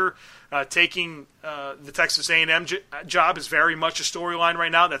Fisher taking the Texas A&M job is very much a storyline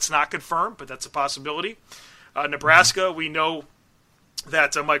right now. That's not confirmed, but that's a possibility. Nebraska, we know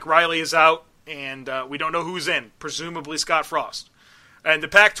that Mike Riley is out, and we don't know who's in, presumably Scott Frost. And the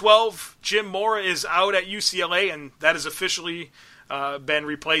Pac-12, Jim Mora is out at UCLA, and that has officially been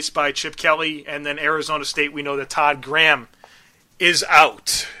replaced by Chip Kelly. And then Arizona State, we know that Todd Graham is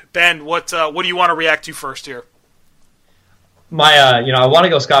out. Ben, what do you want to react to first here? I want to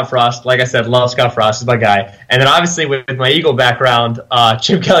go Scott Frost. Like I said, love Scott Frost. Is my guy. And then obviously with my Eagle background,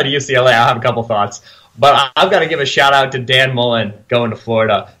 Chip Kelly to UCLA, I have a couple thoughts. But I've got to give a shout out to Dan Mullen going to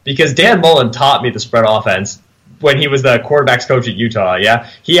Florida, because Dan Mullen taught me the spread offense when he was the quarterbacks coach at Utah. Yeah,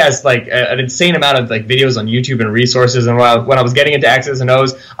 he has like an insane amount of like videos on YouTube and resources. And when I was getting into X's and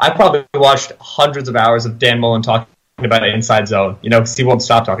O's, I probably watched hundreds of hours of Dan Mullen talking about it inside zone, because he won't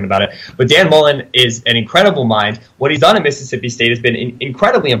stop talking about it. But Dan Mullen is an incredible mind. What he's done at Mississippi State has been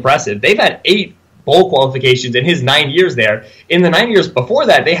incredibly impressive. They've had 8 bowl qualifications in his 9 years there. In the 9 years before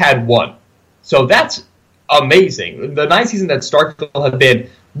that, they had 1. So that's amazing. The 9 seasons at Starkville have been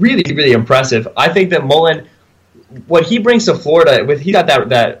really, really impressive. I think that Mullen, what he brings to Florida, he got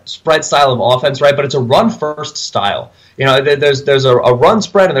that spread style of offense, right? But it's a run-first style. There's a run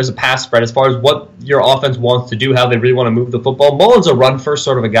spread and there's a pass spread as far as what your offense wants to do, how they really want to move the football. Mullen's a run-first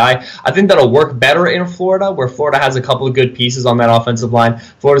sort of a guy. I think that'll work better in Florida, where Florida has a couple of good pieces on that offensive line.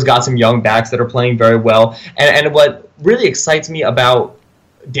 Florida's got some young backs that are playing very well. And what really excites me about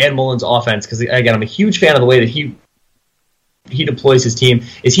Dan Mullen's offense, because again, I'm a huge fan of the way that he deploys his team,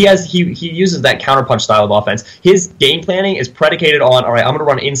 is he uses that counterpunch style of offense. His game planning is predicated on, all right, I'm going to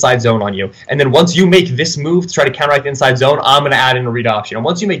run inside zone on you, and then once you make this move to try to counteract the inside zone, I'm going to add in a read option, and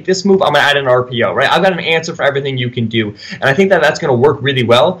once you make this move, I'm going to add in an RPO, right? I've got an answer for everything you can do, and I think that that's going to work really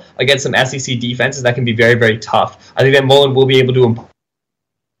well against some SEC defenses that can be very, very tough. I think that Mullen will be able to impose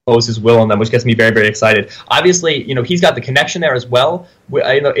his will on them, which gets me very, very excited. Obviously, he's got the connection there as well.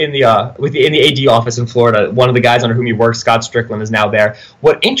 In the AD office in Florida, one of the guys under whom he works, Scott Strickland, is now there.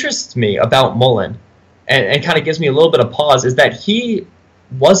 What interests me about Mullen, and kind of gives me a little bit of pause, is that he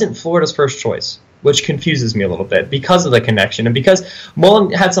wasn't Florida's first choice, which confuses me a little bit because of the connection and because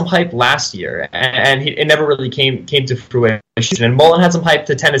Mullen had some hype last year and it never really came to fruition. And Mullen had some hype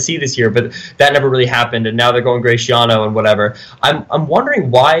to Tennessee this year, but that never really happened. And now they're going Greg Schiano and whatever. I'm wondering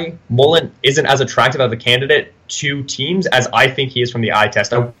why Mullen isn't as attractive of a candidate to teams as I think he is from the eye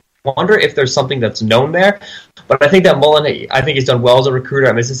test. I wonder if there's something that's known there. But I think that Mullen, I think he's done well as a recruiter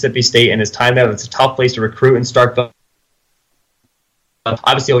at Mississippi State, and his time there, it's a tough place to recruit in Starkville.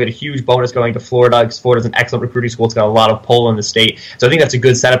 Obviously, he'll get a huge bonus going to Florida because Florida's an excellent recruiting school. It's got a lot of pull in the state. So I think that's a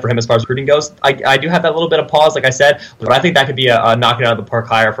good setup for him as far as recruiting goes. I do have that little bit of pause, like I said, but I think that could be a knock it out of the park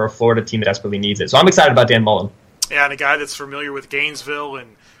hire for a Florida team that desperately needs it. So I'm excited about Dan Mullen. Yeah, and a guy that's familiar with Gainesville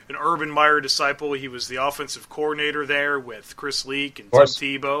and an Urban Meyer disciple. He was the offensive coordinator there with Chris Leak and Tim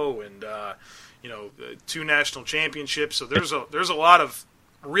Tebow and 2 national championships. So there's a lot of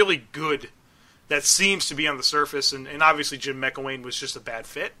really good that seems to be on the surface, and obviously Jim McElwain was just a bad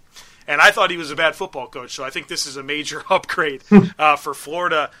fit. And I thought he was a bad football coach, so I think this is a major upgrade for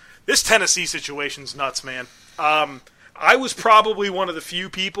Florida. This Tennessee situation's nuts, man. I was probably one of the few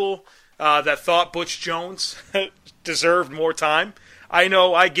people that thought Butch Jones deserved more time. I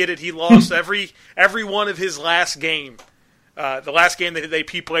know, I get it. He lost every one of his last game the last game that they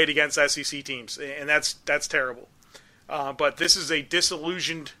played against SEC teams, and that's terrible. But this is a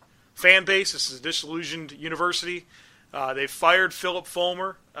disillusioned fan base. This is a disillusioned university. They fired Philip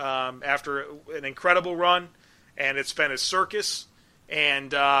Fulmer after an incredible run, and it's been a circus,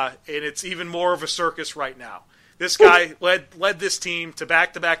 and it's even more of a circus right now. This guy led this team to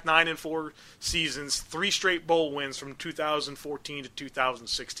back-to-back 9-4 seasons, 3 straight bowl wins from 2014 to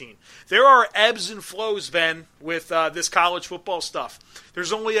 2016. There are ebbs and flows, Ben, with this college football stuff.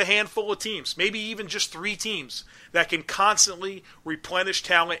 There's only a handful of teams, maybe even just 3 teams, that can constantly replenish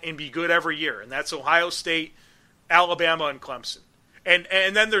talent and be good every year, and that's Ohio State, Alabama, and Clemson. And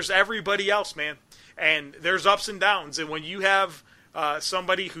then there's everybody else, man. And there's ups and downs. And when you have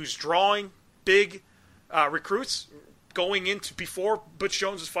somebody who's drawing big recruits going into before Butch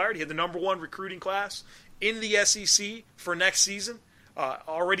Jones was fired, he had the number 1 recruiting class in the SEC for next season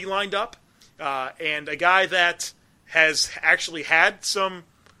already lined up, and a guy that has actually had some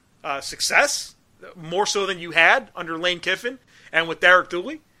success, more so than you had under Lane Kiffin and with Derek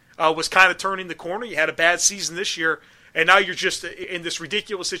Dooley, was kind of turning the corner. You had a bad season this year, and now you're just in this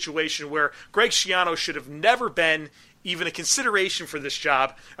ridiculous situation where Greg Schiano should have never been even a consideration for this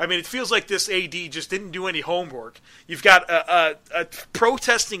job. I mean, it feels like this AD just didn't do any homework. You've got a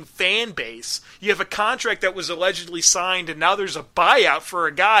protesting fan base. You have a contract that was allegedly signed, and now there's a buyout for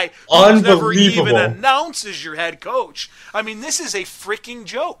a guy who's never even announced as your head coach. I mean, this is a freaking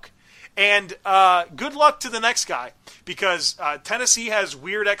joke. And good luck to the next guy, because Tennessee has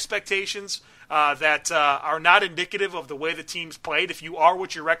weird expectations that are not indicative of the way the team's played. If you are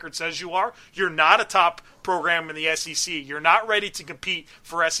what your record says you are, you're not a top program in the SEC. You're not ready to compete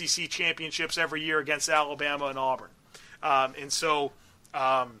for SEC championships every year against Alabama and Auburn. So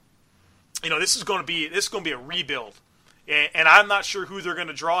this is going to be a rebuild, and I'm not sure who they're going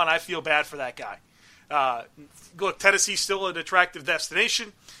to draw, and I feel bad for that guy. Look, Tennessee's still an attractive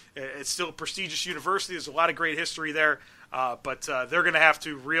destination. It's still a prestigious university. There's a lot of great history there, but they're going to have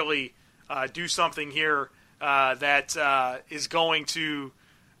to really do something here that is going to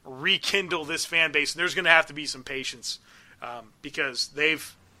rekindle this fan base. And there's going to have to be some patience because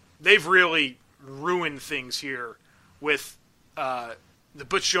they've really ruined things here with the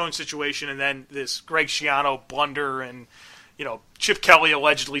Butch Jones situation, and then this Greg Schiano blunder, and Chip Kelly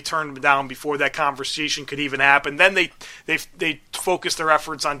allegedly turned him down before that conversation could even happen. Then they focused their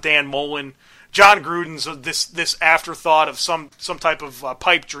efforts on Dan Mullen. John Gruden's this afterthought of some type of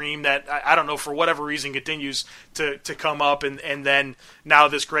pipe dream that I don't know, for whatever reason, continues to come up, and then now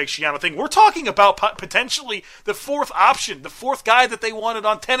this Greg Schiano thing. We're talking about potentially the 4th option, the 4th guy that they wanted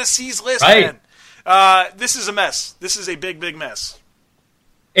on Tennessee's list. Right. Man. This is a mess. This is a big mess.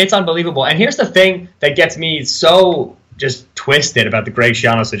 It's unbelievable. And here's the thing that gets me so just twisted about the Greg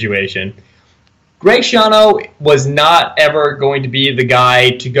Schiano situation. Greg Schiano was not ever going to be the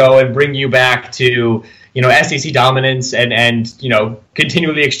guy to go and bring you back to, SEC dominance and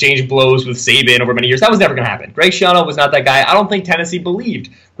continually exchange blows with Saban over many years. That was never going to happen. Greg Schiano was not that guy. I don't think Tennessee believed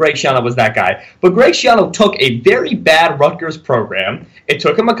Greg Schiano was that guy. But Greg Schiano took a very bad Rutgers program. It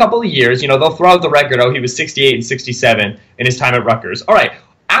took him a couple of years. They'll throw out the record, he was 68 and 67 in his time at Rutgers. All right.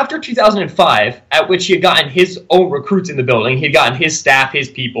 After 2005, at which he had gotten his own recruits in the building, he had gotten his staff, his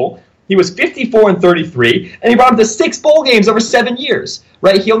people, he was 54 and 33, and he brought him to 6 bowl games over 7 years,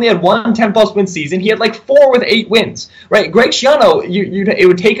 right? He only had 1 10-plus win season. He had 4 with 8 wins, right? Greg Schiano, it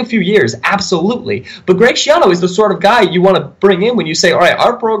would take a few years, absolutely. But Greg Schiano is the sort of guy you want to bring in when you say, all right,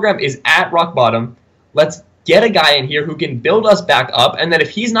 our program is at rock bottom. Let's get a guy in here who can build us back up, and then if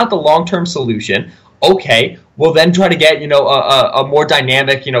he's not the long-term solution, okay, we'll then try to get, a more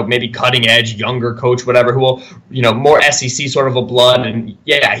dynamic, maybe cutting edge, younger coach, whatever, who will, more SEC sort of a blood, and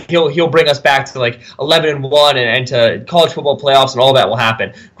yeah, he'll bring us back to 11-1 and to college football playoffs, and all that will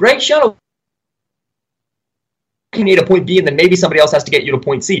happen. Greg Schiano can get to point B, and then maybe somebody else has to get you to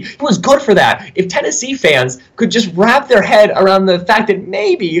point C. It was good for that. If Tennessee fans could just wrap their head around the fact that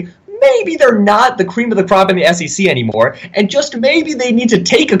maybe they're not the cream of the crop in the SEC anymore, and just maybe they need to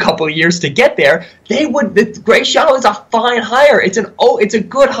take a couple of years to get there, Greg Schiano is a fine hire. It's a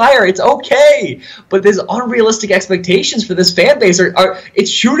good hire. It's okay. But there's unrealistic expectations for this fan base.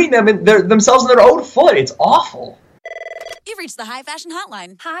 It's shooting themselves in their own foot. It's awful. You've reached the High Fashion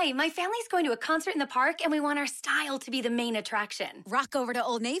Hotline. Hi, my family's going to a concert in the park, and we want our style to be the main attraction. Rock over to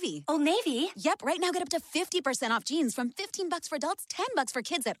Old Navy. Old Navy? Yep, right now get up to 50% off jeans from $15 for adults, $10 for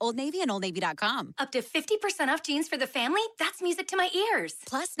kids at Old Navy and OldNavy.com. Up to 50% off jeans for the family? That's music to my ears.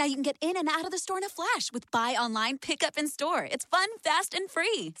 Plus, now you can get in and out of the store in a flash with buy online, pick up in store. It's fun, fast, and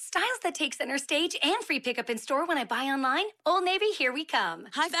free. Styles that take center stage and free pickup in store when I buy online? Old Navy, here we come.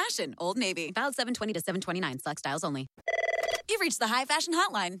 High Fashion, Old Navy. Valid 7/20 to 7/29. Select styles only. You've reached the High Fashion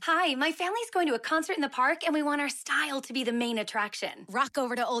Hotline. Hi, my family's going to a concert in the park, and we want our style to be the main attraction. Rock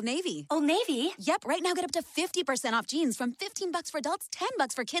over to Old Navy. Old Navy? Yep, right now get up to 50% off jeans from $15 for adults,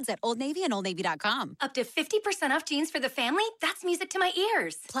 $10 for kids at Old Navy and OldNavy.com. Up to 50% off jeans for the family? That's music to my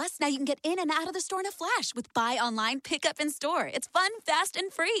ears. Plus, now you can get in and out of the store in a flash with buy online, pick up in store. It's fun, fast,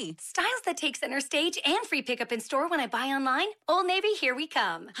 and free. Styles that take center stage and free pickup in store when I buy online? Old Navy, here we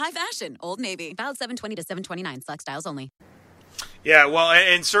come. High fashion, Old Navy. Valid 7/20 to 7/29. Select styles only. Yeah, well,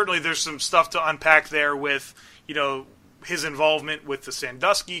 and certainly there's some stuff to unpack there with, his involvement with the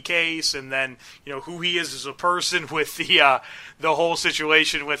Sandusky case, and then, who he is as a person with the whole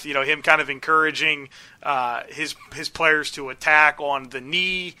situation with, him kind of encouraging his players to attack on the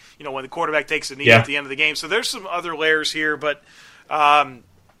knee, when the quarterback takes a knee at the end of the game. So there's some other layers here, but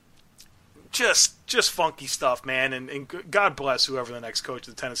just funky stuff, man, and God bless whoever the next coach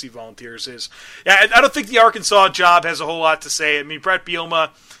of the Tennessee Volunteers is. Yeah, I don't think the Arkansas job has a whole lot to say. I mean, Brett Bielema,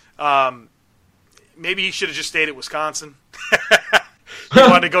 maybe he should have just stayed at Wisconsin. He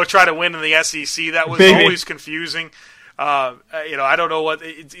wanted to go try to win in the SEC. That was always confusing. I don't know what.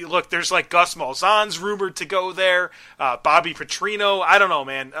 Look, there's like Gus Malzahn's rumored to go there. Bobby Petrino. I don't know,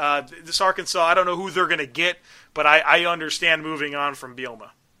 man. This Arkansas, I don't know who they're going to get, but I understand moving on from Bielema.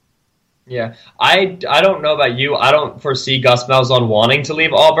 Yeah, I don't know about you. I don't foresee Gus Malzahn wanting to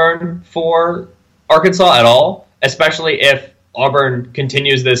leave Auburn for Arkansas at all, especially if Auburn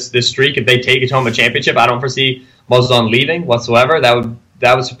continues this streak. If they take it home a championship, I don't foresee Malzahn leaving whatsoever.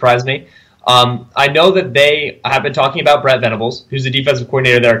 That would surprise me. I know that they have been talking about Brett Venables, who's the defensive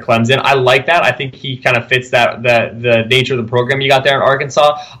coordinator there at Clemson. I like that. I think he kind of fits the nature of the program you got there in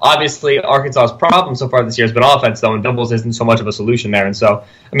Arkansas. Obviously, Arkansas's problem so far this year has been offense, though, and Venables isn't so much of a solution there. And so,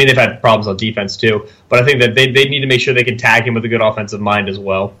 I mean, they've had problems on defense, too. But I think that they need to make sure they can tag him with a good offensive mind as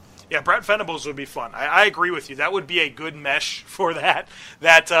well. Yeah, Brett Venables would be fun. I agree with you. That would be a good mesh for that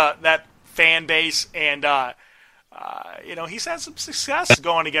fan base. And, he's had some success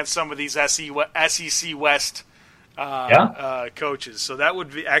going against some of these SEC West coaches. So that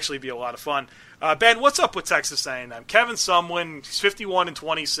would actually be a lot of fun. Ben, what's up with Texas A&M? Kevin Sumlin, he's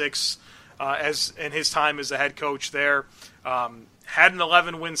 51-26 in his time as a head coach there. Had an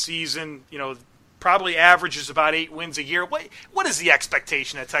 11-win season, probably averages about 8 wins a year. What is the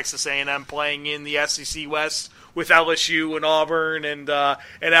expectation at Texas A&M playing in the SEC West with LSU and Auburn and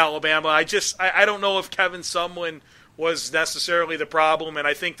Alabama? I don't know if Kevin Sumlin was necessarily the problem, and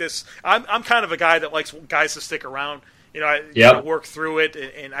I think I'm kind of a guy that likes guys to stick around. Work through it,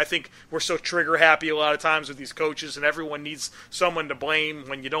 and I think we're so trigger happy a lot of times with these coaches, and everyone needs someone to blame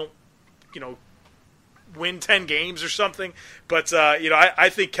when you don't, win 10 games or something. But I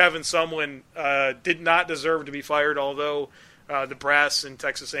think Kevin Sumlin did not deserve to be fired, although the brass in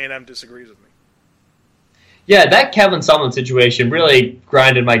Texas A&M disagrees with me. Yeah, that Kevin Sumlin situation really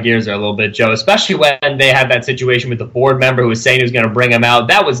grinded my gears there a little bit, Joe, especially when they had that situation with the board member who was saying he was going to bring him out.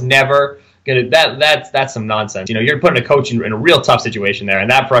 That was never going to that's some nonsense. You're putting a coach in a real tough situation there, and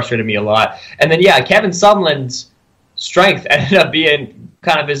that frustrated me a lot. And then, Kevin Sumlin's strength ended up being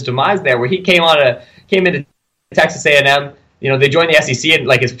kind of his demise there, where he came into Texas A&M. They joined the SEC, and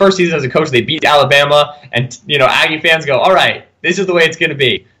like his first season as a coach, they beat Alabama, and Aggie fans go, "All right, this is the way it's going to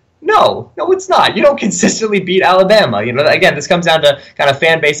be." No, it's not. You don't consistently beat Alabama. Again, this comes down to kind of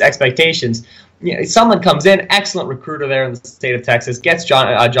fan base expectations. Someone comes in, excellent recruiter there in the state of Texas, gets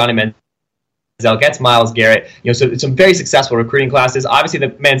Johnny Manziel, gets Myles Garrett. So some very successful recruiting classes. Obviously, the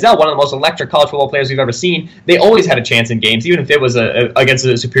Manziel, one of the most electric college football players we've ever seen. They always had a chance in games, even if it was against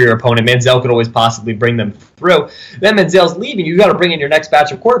a superior opponent. Manziel could always possibly bring them through. Then Manziel's leaving. You got to bring in your next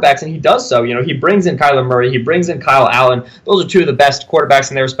batch of quarterbacks, and he does so. He brings in Kyler Murray. He brings in Kyle Allen. Those are two of the best quarterbacks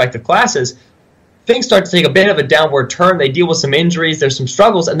in their respective classes. Things start to take a bit of a downward turn. They deal with some injuries. There's some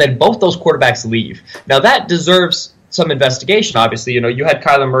struggles, and then both those quarterbacks leave. Now that deserves some investigation, obviously. You had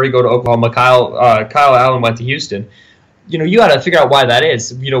Kyler Murray go to Oklahoma. Kyle Allen went to Houston. You got to figure out why that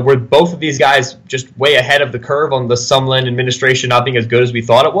is. Were both of these guys just way ahead of the curve on the Sumlin administration not being as good as we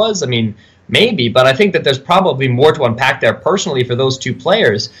thought it was? I mean, maybe, but I think that there's probably more to unpack there personally for those two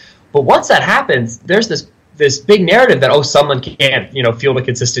players. But once that happens, there's this big narrative that, Sumlin can't, field a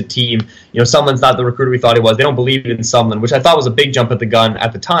consistent team. Sumlin's not the recruiter we thought he was. They don't believe in Sumlin, which I thought was a big jump at the gun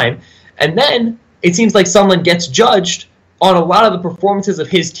at the time. And then it seems like Sumlin gets judged on a lot of the performances of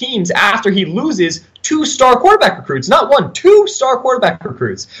his teams after he loses 2 star quarterback recruits. Not 1, 2 star quarterback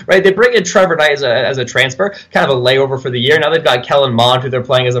recruits, right? They bring in Trevor Knight as a transfer, kind of a layover for the year. Now they've got Kellen Mond, who they're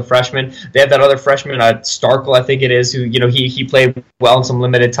playing as a freshman. They have that other freshman, Starkle, I think it is, who, he played well in some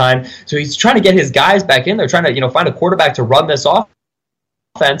limited time. So he's trying to get his guys back in there, trying to, find a quarterback to run this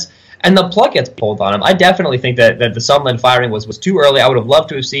offense. and the plug gets pulled on him. I definitely think that the Summerlin firing was too early. I would have loved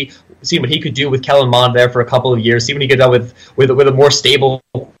to have seen what he could do with Kellen Mond there for a couple of years, see what he could do with a more stable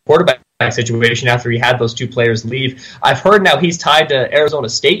quarterback situation after he had those two players leave. I've heard now he's tied to Arizona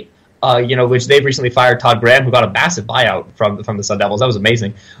State, which they've recently fired Todd Graham, who got a massive buyout from the Sun Devils. That was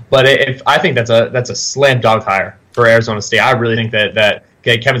amazing. But I think that's a slam dunk hire for Arizona State. I really think that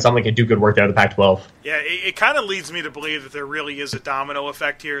Kevin Sumlin can do good work there in the Pac-12. Yeah, it kind of leads me to believe that there really is a domino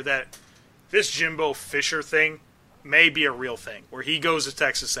effect here, that this Jimbo Fisher thing may be a real thing, where he goes to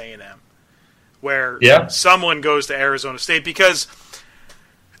Texas A&M, where Sumlin goes to Arizona State, because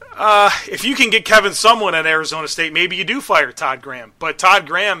if you can get Kevin Sumlin at Arizona State, maybe you do fire Todd Graham. But Todd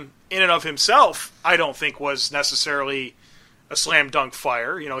Graham, in and of himself, I don't think was necessarily a slam dunk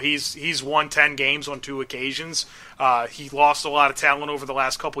fire. He's won 10 games on 2 occasions. He lost a lot of talent over the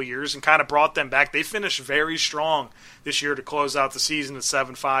last couple of years and kind of brought them back. They finished very strong this year to close out the season at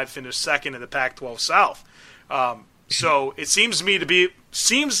 7-5, finished second in the Pac-12 South. So it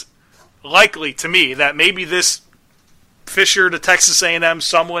seems likely to me that maybe this Fisher to Texas A&M,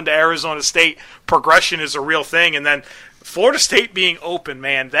 Sumlin to Arizona State progression is a real thing, and then Florida State being open,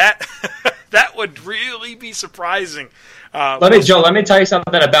 man, that would really be surprising. Let me tell you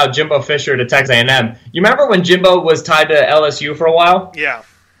something about Jimbo Fisher to Texas A&M. You remember when Jimbo was tied to LSU for a while? Yeah.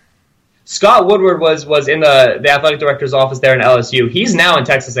 Scott Woodward was in the athletic director's office there in LSU. He's now in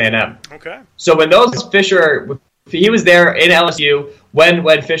Texas A&M. Okay. So when he was there in LSU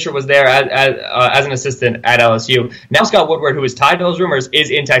when Fisher was there as an assistant at LSU. Now Scott Woodward, who is tied to those rumors, is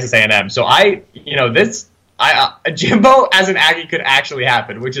in Texas A&M. So Jimbo as an Aggie could actually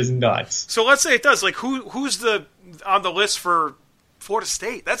happen, which is nuts. So let's say it does. Like, who's on the list for Florida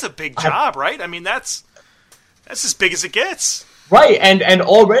State? That's a big job, right? I mean, that's as big as it gets. Right, and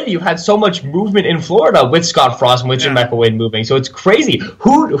already you had so much movement in Florida with Scott Frost and with Jim McElwain moving, so it's crazy.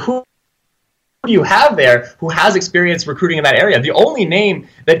 Who do you have there who has experience recruiting in that area? The only name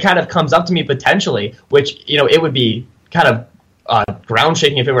that kind of comes up to me potentially, which it would be kind of ground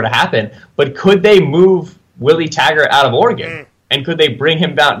shaking if it were to happen, but could they move Willie Taggart out of Oregon? And could they bring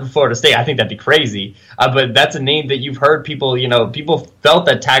him down to Florida State? I think that'd be crazy. But that's a name that you've heard people felt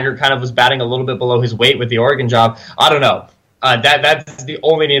that Taggart kind of was batting a little bit below his weight with the Oregon job. I don't know. That's the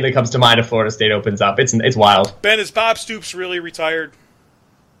only name that comes to mind if Florida State opens up. It's wild. Ben, is Bob Stoops really retired?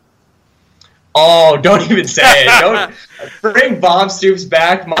 Oh, don't even say it. Don't bring Bob Stoops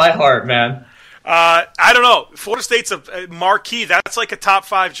back. My heart, man. I don't know. Florida State's a marquee. That's like a top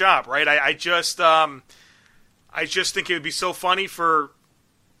 5 job, right? I just think it would be so funny for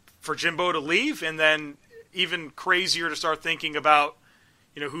Jimbo to leave, and then even crazier to start thinking about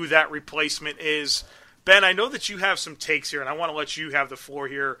who that replacement is. Ben, I know that you have some takes here, and I want to let you have the floor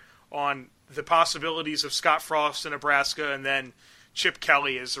here on the possibilities of Scott Frost in Nebraska and then Chip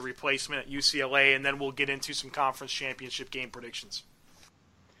Kelly as a replacement at UCLA, and then we'll get into some conference championship game predictions.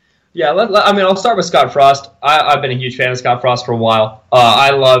 Yeah, I'll start with Scott Frost. I've been a huge fan of Scott Frost for a while.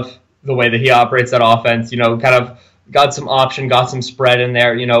 I love the way that he operates that offense, kind of got some option, got some spread in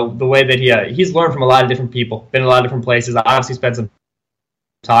there, the way that he's learned from a lot of different people, been in a lot of different places. I obviously spent some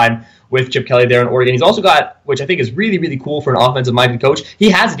time with Chip Kelly there in Oregon. He's also got, which I think is really, really cool for an offensive-minded coach, he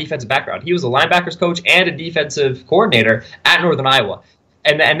has a defensive background. He was a linebackers coach and a defensive coordinator at Northern Iowa.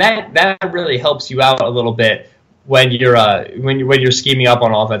 And that really helps you out a little bit when you're scheming up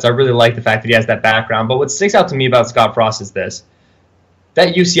on offense. I really like the fact that he has that background. But what sticks out to me about Scott Frost is this.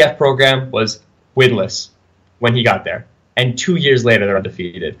 That UCF program was winless when he got there. And 2 years later, they're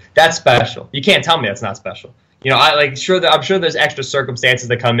undefeated. That's special. You can't tell me that's not special. I'm sure there's extra circumstances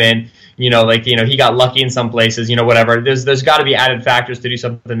that come in. He got lucky in some places. Whatever. There's got to be added factors to do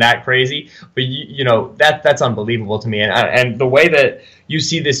something that crazy. But that's unbelievable to me. And the way that you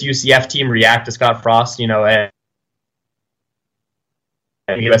see this UCF team react to Scott Frost, and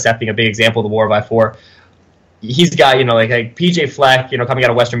USF being a big example of the War of I-4. He's got, like PJ Fleck, coming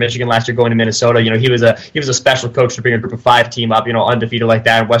out of Western Michigan last year, going to Minnesota. He was a special coach to bring a group of 5 team up, undefeated like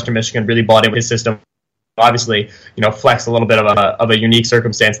that. And Western Michigan really bought into his system. Obviously, Fleck's a little bit of a unique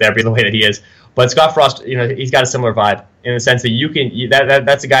circumstance there, being the way that he is. But Scott Frost, he's got a similar vibe in the sense that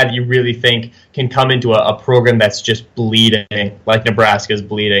that's a guy that you really think can come into a program that's just bleeding, like Nebraska's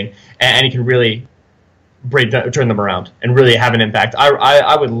bleeding, and he can really turn them around and really have an impact.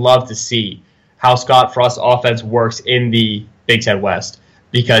 I would love to see how Scott Frost's offense works in the Big Ten West,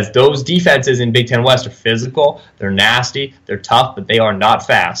 because those defenses in Big Ten West are physical, they're nasty, they're tough, but they are not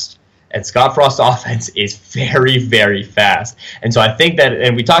fast. And Scott Frost's offense is very, very fast. And so I think that,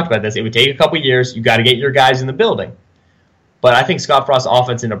 and we talked about this, it would take a couple years. You got to get your guys in the building. But I think Scott Frost's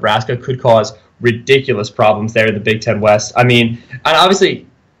offense in Nebraska could cause ridiculous problems there in the Big Ten West. I mean, and obviously,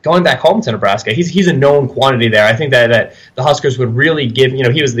 going back home to Nebraska, he's a known quantity there. I think that the Huskers would really give,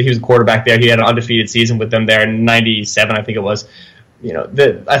 he was a quarterback there. He had an undefeated season with them there in 97, I think it was.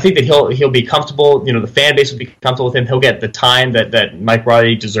 I think that he'll be comfortable. The fan base will be comfortable with him. He'll get the time that Mike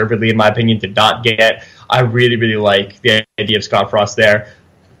Riley deservedly, in my opinion, did not get. I really, really like the idea of Scott Frost there.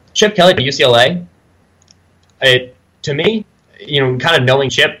 Chip Kelly to UCLA, to me, kind of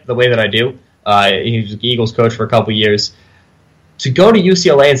knowing Chip the way that I do, he was the Eagles coach for a couple years. To go to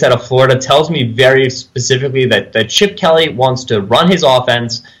UCLA instead of Florida tells me very specifically that Chip Kelly wants to run his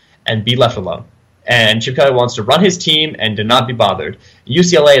offense and be left alone. And Chip Kelly wants to run his team and to not be bothered.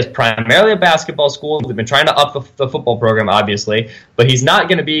 UCLA is primarily a basketball school. They've been trying to up the football program, obviously, but he's not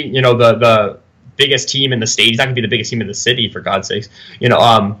going to be, the biggest team in the state. He's not going to be the biggest team in the city, for God's sakes.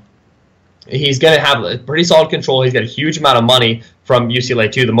 He's going to have a pretty solid control. He's got a huge amount of money from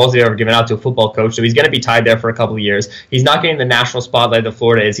UCLA, too, the most they've ever given out to a football coach. So he's going to be tied there for a couple of years. He's not getting the national spotlight that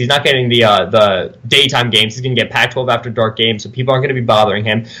Florida is. He's not getting the daytime games. He's going to get Pac-12 after dark games, so people aren't going to be bothering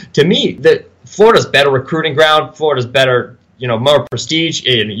him. To me, Florida's better recruiting ground. Florida's better, more prestige.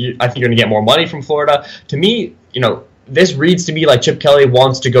 I think you're going to get more money from Florida. To me, this reads to me like Chip Kelly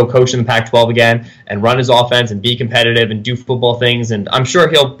wants to go coach in the Pac-12 again and run his offense and be competitive and do football things. And I'm sure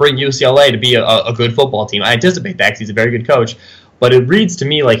he'll bring UCLA to be a good football team. I anticipate that because he's a very good coach. But it reads to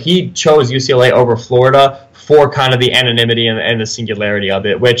me like he chose UCLA over Florida for kind of the anonymity and the singularity of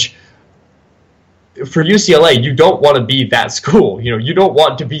it, which for UCLA, you don't want to be that school. You don't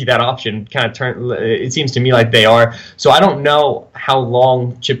want to be that option. It seems to me like they are. So I don't know how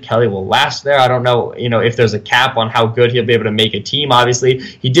long Chip Kelly will last there. I don't know, if there's a cap on how good he'll be able to make a team. Obviously,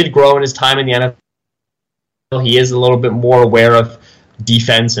 he did grow in his time in the NFL. He is a little bit more aware of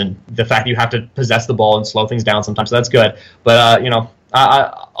defense and the fact that you have to possess the ball and slow things down sometimes. So that's good. But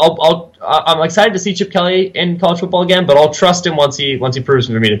I'm excited to see Chip Kelly in college football again. But I'll trust him once he proves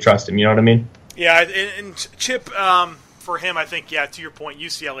for me to trust him. You know what I mean? Yeah, and Chip, for him, I think, to your point,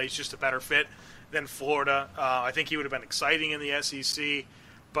 UCLA is just a better fit than Florida. I think he would have been exciting in the SEC,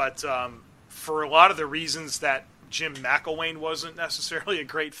 but for a lot of the reasons that Jim McElwain wasn't necessarily a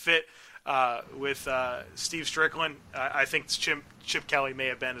great fit with Steve Strickland, I think Chip Kelly may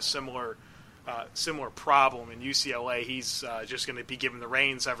have been a similar problem in UCLA. He's just going to be given the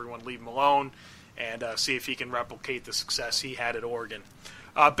reins, everyone leave him alone, and see if he can replicate the success he had at Oregon.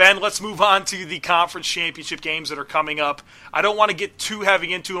 Ben, let's move on to the conference championship games that are coming up. I don't want to get too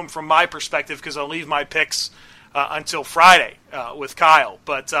heavy into them from my perspective because I'll leave my picks until Friday with Kyle.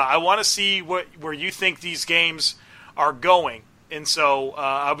 But I want to see where you think these games are going. And so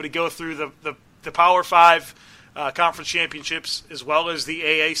I'm going to go through the Power 5 conference championships as well as the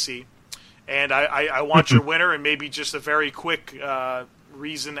AAC. And I want your winner and maybe just a very quick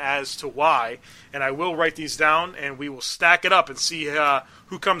reason as to why. And I will write these down, and we will stack it up and see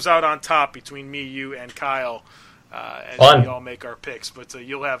who comes out on top between me, you, and Kyle as we all make our picks. But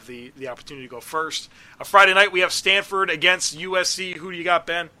you'll have the opportunity to go first. Friday night, we have Stanford against USC. Who do you got,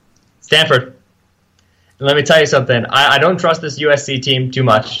 Ben? Stanford. Let me tell you something. I don't trust this USC team too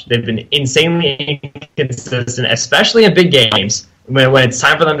much. They've been insanely inconsistent, especially in big games when it's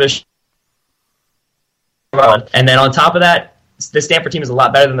time for them to run. And then on top of that, the Stanford team is a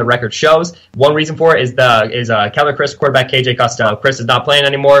lot better than the record shows. One reason for it is Keller Chris quarterback KJ Costello. Chris is not playing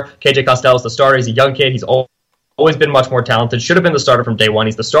anymore. KJ Costello is the starter. He's a young kid. He's always been much more talented. Should have been the starter from day one.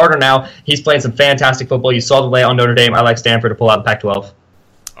 He's the starter now. He's playing some fantastic football. You saw the layout on Notre Dame. I like Stanford to pull out the Pac-12.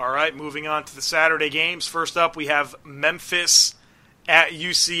 All right, moving on to the Saturday games. First up, we have Memphis at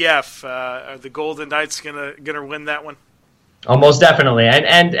UCF. Are the Golden Knights gonna win that one? Almost definitely.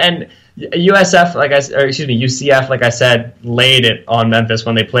 And UCF, like I said, laid it on Memphis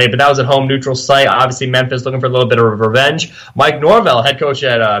when they played, but that was at home, neutral site. Obviously, Memphis looking for a little bit of revenge. Mike Norvell, head coach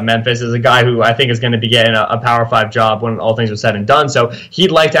at Memphis, is a guy who I think is going to be getting a Power 5 job when all things are said and done. So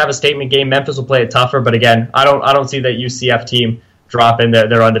he'd like to have a statement game. Memphis will play it tougher, but again, I don't see that UCF team dropping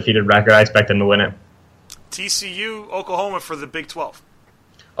their undefeated record. I expect them to win it. TCU, Oklahoma for the Big 12.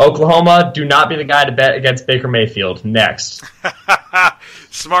 Oklahoma, do not be the guy to bet against Baker Mayfield. Next.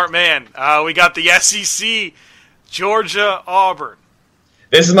 Smart man. We got the SEC, Georgia, Auburn.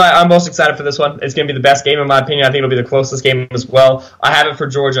 I'm most excited for this one. It's going to be the best game in my opinion. I think it'll be the closest game as well. I have it for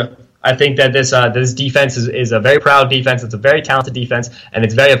Georgia. I think that this defense is a very proud defense. It's a very talented defense, and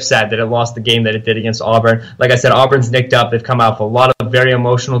it's very upset that it lost the game that it did against Auburn. Like I said, Auburn's nicked up. They've come out for a lot of very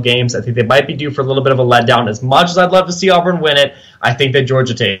emotional games. I think they might be due for a little bit of a letdown. As much as I'd love to see Auburn win it, I think that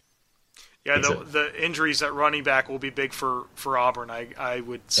Georgia takes. Yeah, the injuries at running back will be big for Auburn, I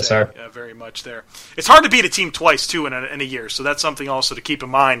would say, very much there. It's hard to beat a team twice, too, in a year, so that's something also to keep in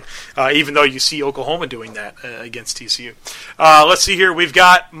mind, even though you see Oklahoma doing that against TCU. Let's see here. We've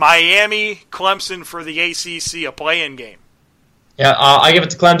got Miami-Clemson for the ACC, a play-in game. Yeah, I give it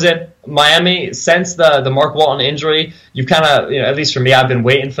to Clemson. Miami, since the Mark Walton injury, you've kind of, at least for me, I've been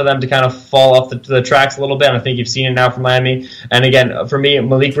waiting for them to kind of fall off the tracks a little bit, and I think you've seen it now from Miami. And again, for me,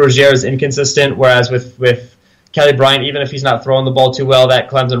 Malik Rozier is inconsistent, whereas with Kelly Bryant, even if he's not throwing the ball too well, that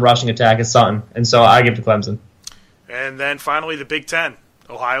Clemson rushing attack is something. And so I give it to Clemson. And then finally, the Big Ten,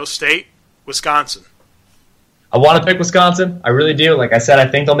 Ohio State, Wisconsin. I want to pick Wisconsin. I really do. Like I said, I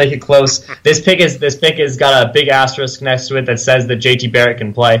think they'll make it close. This pick has got a big asterisk next to it that says that JT Barrett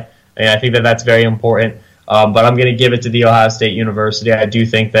can play, and I think that's very important. But I'm going to give it to the Ohio State University. I do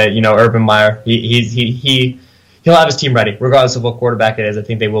think that Urban Meyer, he'll have his team ready, regardless of what quarterback it is. I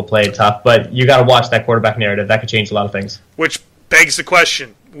think they will play it tough, but you got to watch that quarterback narrative. That could change a lot of things. Which begs the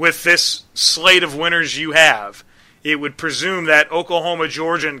question: with this slate of winners you have, it would presume that Oklahoma,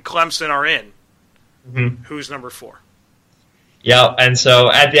 Georgia, and Clemson are in. Mm-hmm. Who's number 4? Yeah, and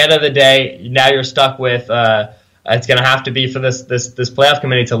so at the end of the day, now you're stuck with it's going to have to be for this playoff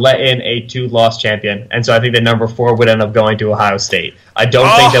committee to let in a 2-loss champion, and so I think that number 4 would end up going to Ohio State. I don't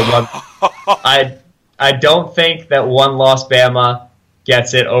think that one-loss Bama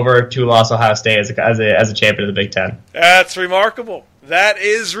gets it over 2-loss Ohio State as a champion of the Big Ten. That's remarkable. That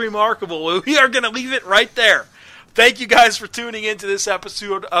is remarkable. We are going to leave it right there. Thank you guys for tuning into this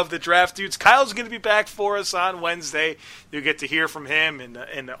episode of the Draft Dudes. Kyle's going to be back for us on Wednesday. You'll get to hear from him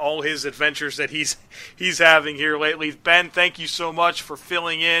and all his adventures that he's having here lately. Ben, thank you so much for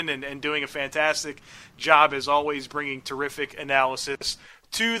filling in and doing a fantastic job, as always, bringing terrific analysis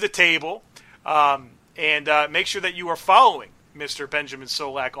to the table. And make sure that you are following Mr. Benjamin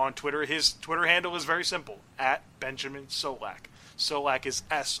Solak on Twitter. His Twitter handle is very simple, @Benjamin Solak. Solak is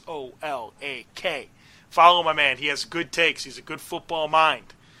Solak. Follow my man. He has good takes. He's a good football mind.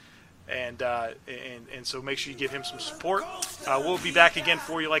 And so make sure you give him some support. We'll be back again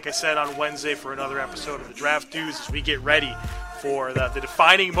for you, like I said, on Wednesday for another episode of the Draft Dudes as we get ready for the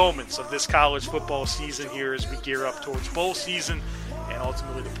defining moments of this college football season here as we gear up towards bowl season and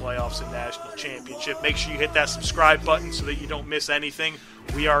ultimately the playoffs and national championship. Make sure you hit that subscribe button so that you don't miss anything.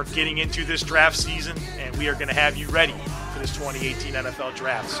 We are getting into this draft season, and we are going to have you ready for this 2018 NFL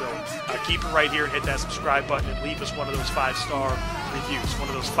Draft. So keep it right here and hit that subscribe button and leave us one of those 5-star reviews, one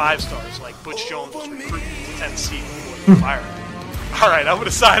of those 5 stars like Butch Jones was recruited to Tennessee before they fired him. All right, I'm going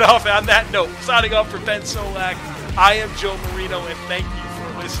to sign off on that note. Signing off for Ben Solak, I am Joe Marino, and thank you for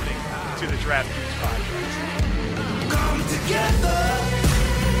listening to the Draft Dudes Podcast. Come together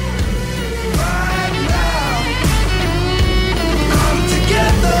right now. Come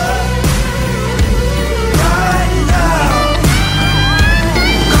together right now.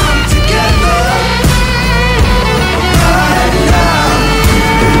 Come together right now.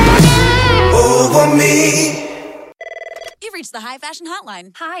 Over me. You've reached the High Fashion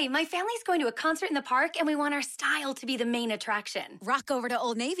Hotline. Hi, my family's going to a concert in the park, and we want our style to be the main attraction. Rock over to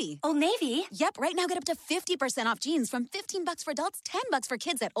Old Navy. Old Navy? Yep, right now get up to 50% off jeans from $15 for adults, $10 for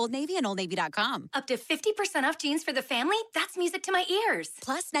kids at Old Navy and OldNavy.com. Up to 50% off jeans for the family? That's music to my ears.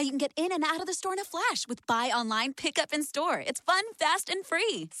 Plus, now you can get in and out of the store in a flash with buy online, pick up in store. It's fun, fast, and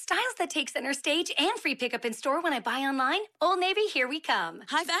free. Styles that take center stage and free pickup in store when I buy online? Old Navy, here we come.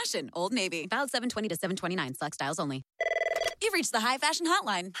 High fashion, Old Navy. Valid 7/20 to 7/29. Select styles only. You've reached the High Fashion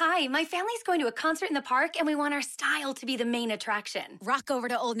Hotline. Hi, my family's going to a concert in the park, and we want our style to be the main attraction. Rock over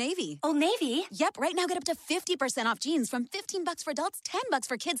to Old Navy. Old Navy? Yep, right now get up to 50% off jeans from $15 for adults, $10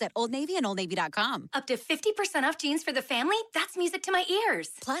 for kids at Old Navy and OldNavy.com. Up to 50% off jeans for the family? That's music to my ears.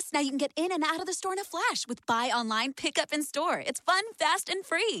 Plus, now you can get in and out of the store in a flash with buy online, pick up in store. It's fun, fast, and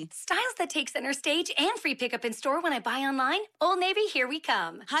free. Styles that take center stage and free pickup in store when I buy online? Old Navy, here we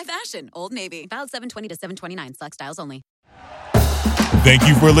come. High fashion, Old Navy. Valid 7/20 to 7/29. Select styles only. Thank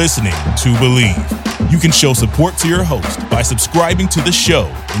you for listening to Believe. You can show support to your host by subscribing to the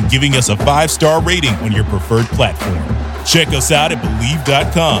show and giving us a 5-star rating on your preferred platform. Check us out at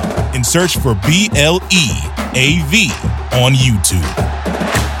Believe.com and search for BLEAV on YouTube.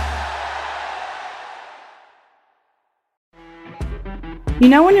 You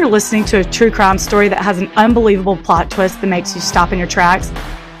know when you're listening to a true crime story that has an unbelievable plot twist that makes you stop in your tracks?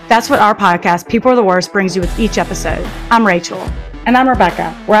 That's what our podcast, People Are the Worst, brings you with each episode. I'm Rachel. And I'm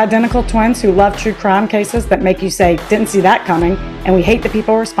Rebecca. We're identical twins who love true crime cases that make you say, didn't see that coming, and we hate the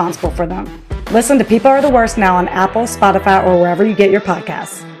people responsible for them. Listen to People Are the Worst now on Apple, Spotify, or wherever you get your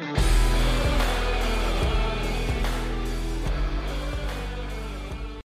podcasts.